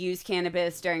to use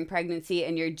cannabis during pregnancy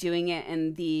and you're doing it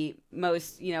in the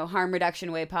most, harm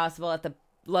reduction way possible at the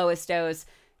lowest dose,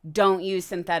 don't use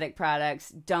synthetic products,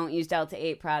 don't use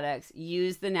Delta-8 products,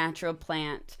 use the natural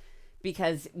plant,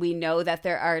 because we know that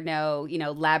there are no,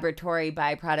 laboratory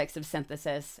byproducts of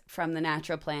synthesis from the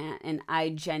natural plant. And I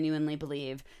genuinely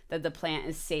believe that the plant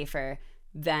is safer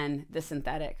than the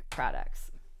synthetic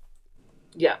products.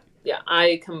 Yeah.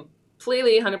 I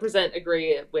completely 100%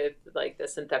 agree with like the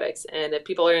synthetics. And if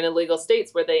people are in illegal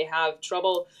states where they have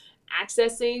trouble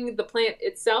accessing the plant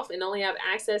itself and only have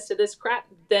access to this crap,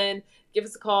 then give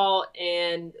us a call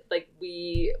and like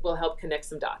we will help connect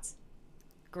some dots.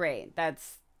 Great.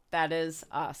 That is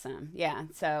awesome. Yeah.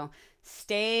 So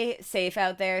stay safe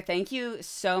out there. Thank you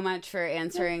so much for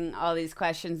answering all these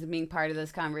questions and being part of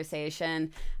this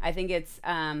conversation. I think it's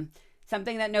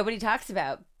something that nobody talks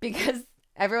about because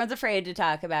everyone's afraid to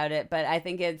talk about it, but I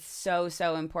think it's so,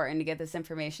 so important to get this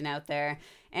information out there.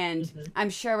 And I'm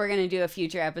sure we're going to do a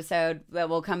future episode that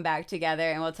we'll come back together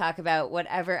and we'll talk about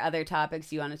whatever other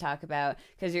topics you want to talk about,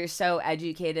 because you're so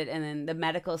educated in the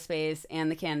medical space and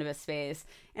the cannabis space.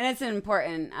 And it's an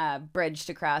important bridge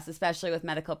to cross, especially with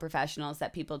medical professionals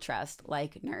that people trust,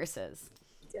 like nurses.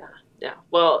 Yeah.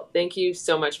 Well, thank you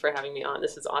so much for having me on.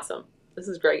 This is awesome. This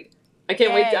is great. I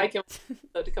can't wait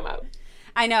to come out.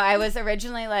 I know. I was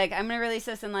originally like, I'm going to release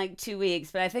this in like 2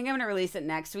 weeks, but I think I'm going to release it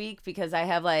next week because I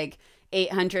have like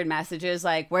 800 messages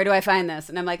like, where do I find this?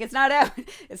 And I'm like, it's not out.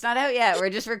 It's not out yet. We're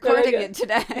just recording it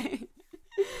today.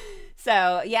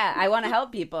 So yeah, I want to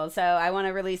help people. So I want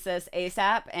to release this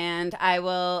ASAP and I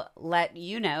will let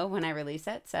you know when I release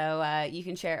it. So you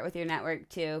can share it with your network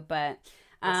too. But,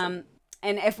 awesome.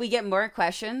 And if we get more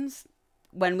questions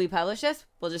when we publish this,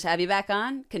 we'll just have you back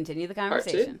on, continue the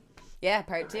conversation.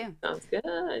 Part 2. Sounds good.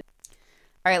 All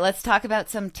right, let's talk about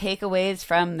some takeaways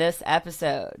from this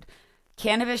episode.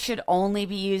 Cannabis should only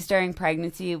be used during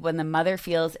pregnancy when the mother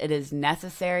feels it is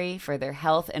necessary for their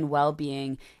health and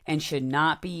well-being and should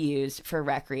not be used for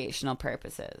recreational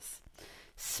purposes.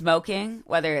 Smoking,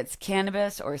 whether it's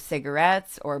cannabis or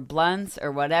cigarettes or blunts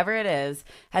or whatever it is,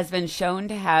 has been shown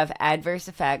to have adverse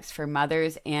effects for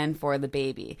mothers and for the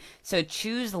baby. So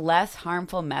choose less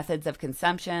harmful methods of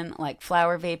consumption like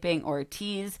flower vaping or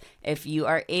teas if you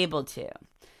are able to.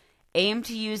 Aim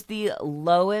to use the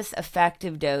lowest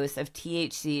effective dose of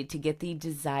THC to get the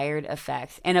desired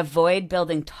effects, and avoid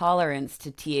building tolerance to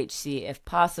THC if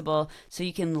possible so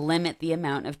you can limit the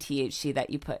amount of THC that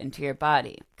you put into your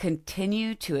body.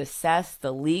 Continue to assess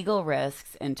the legal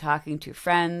risks in talking to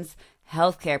friends,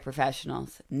 healthcare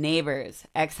professionals, neighbors,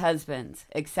 ex-husbands,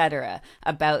 etc.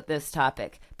 about this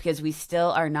topic, because we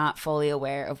still are not fully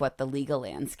aware of what the legal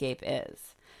landscape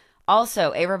is.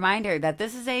 Also, a reminder that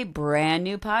this is a brand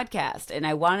new podcast, and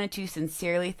I wanted to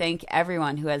sincerely thank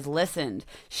everyone who has listened,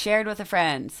 shared with a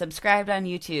friend, subscribed on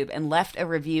YouTube, and left a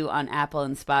review on Apple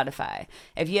and Spotify.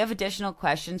 If you have additional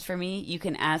questions for me, you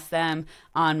can ask them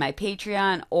on my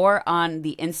Patreon or on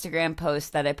the Instagram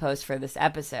post that I post for this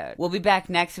episode. We'll be back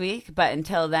next week, but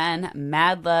until then,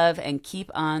 mad love and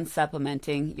keep on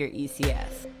supplementing your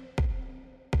ECS.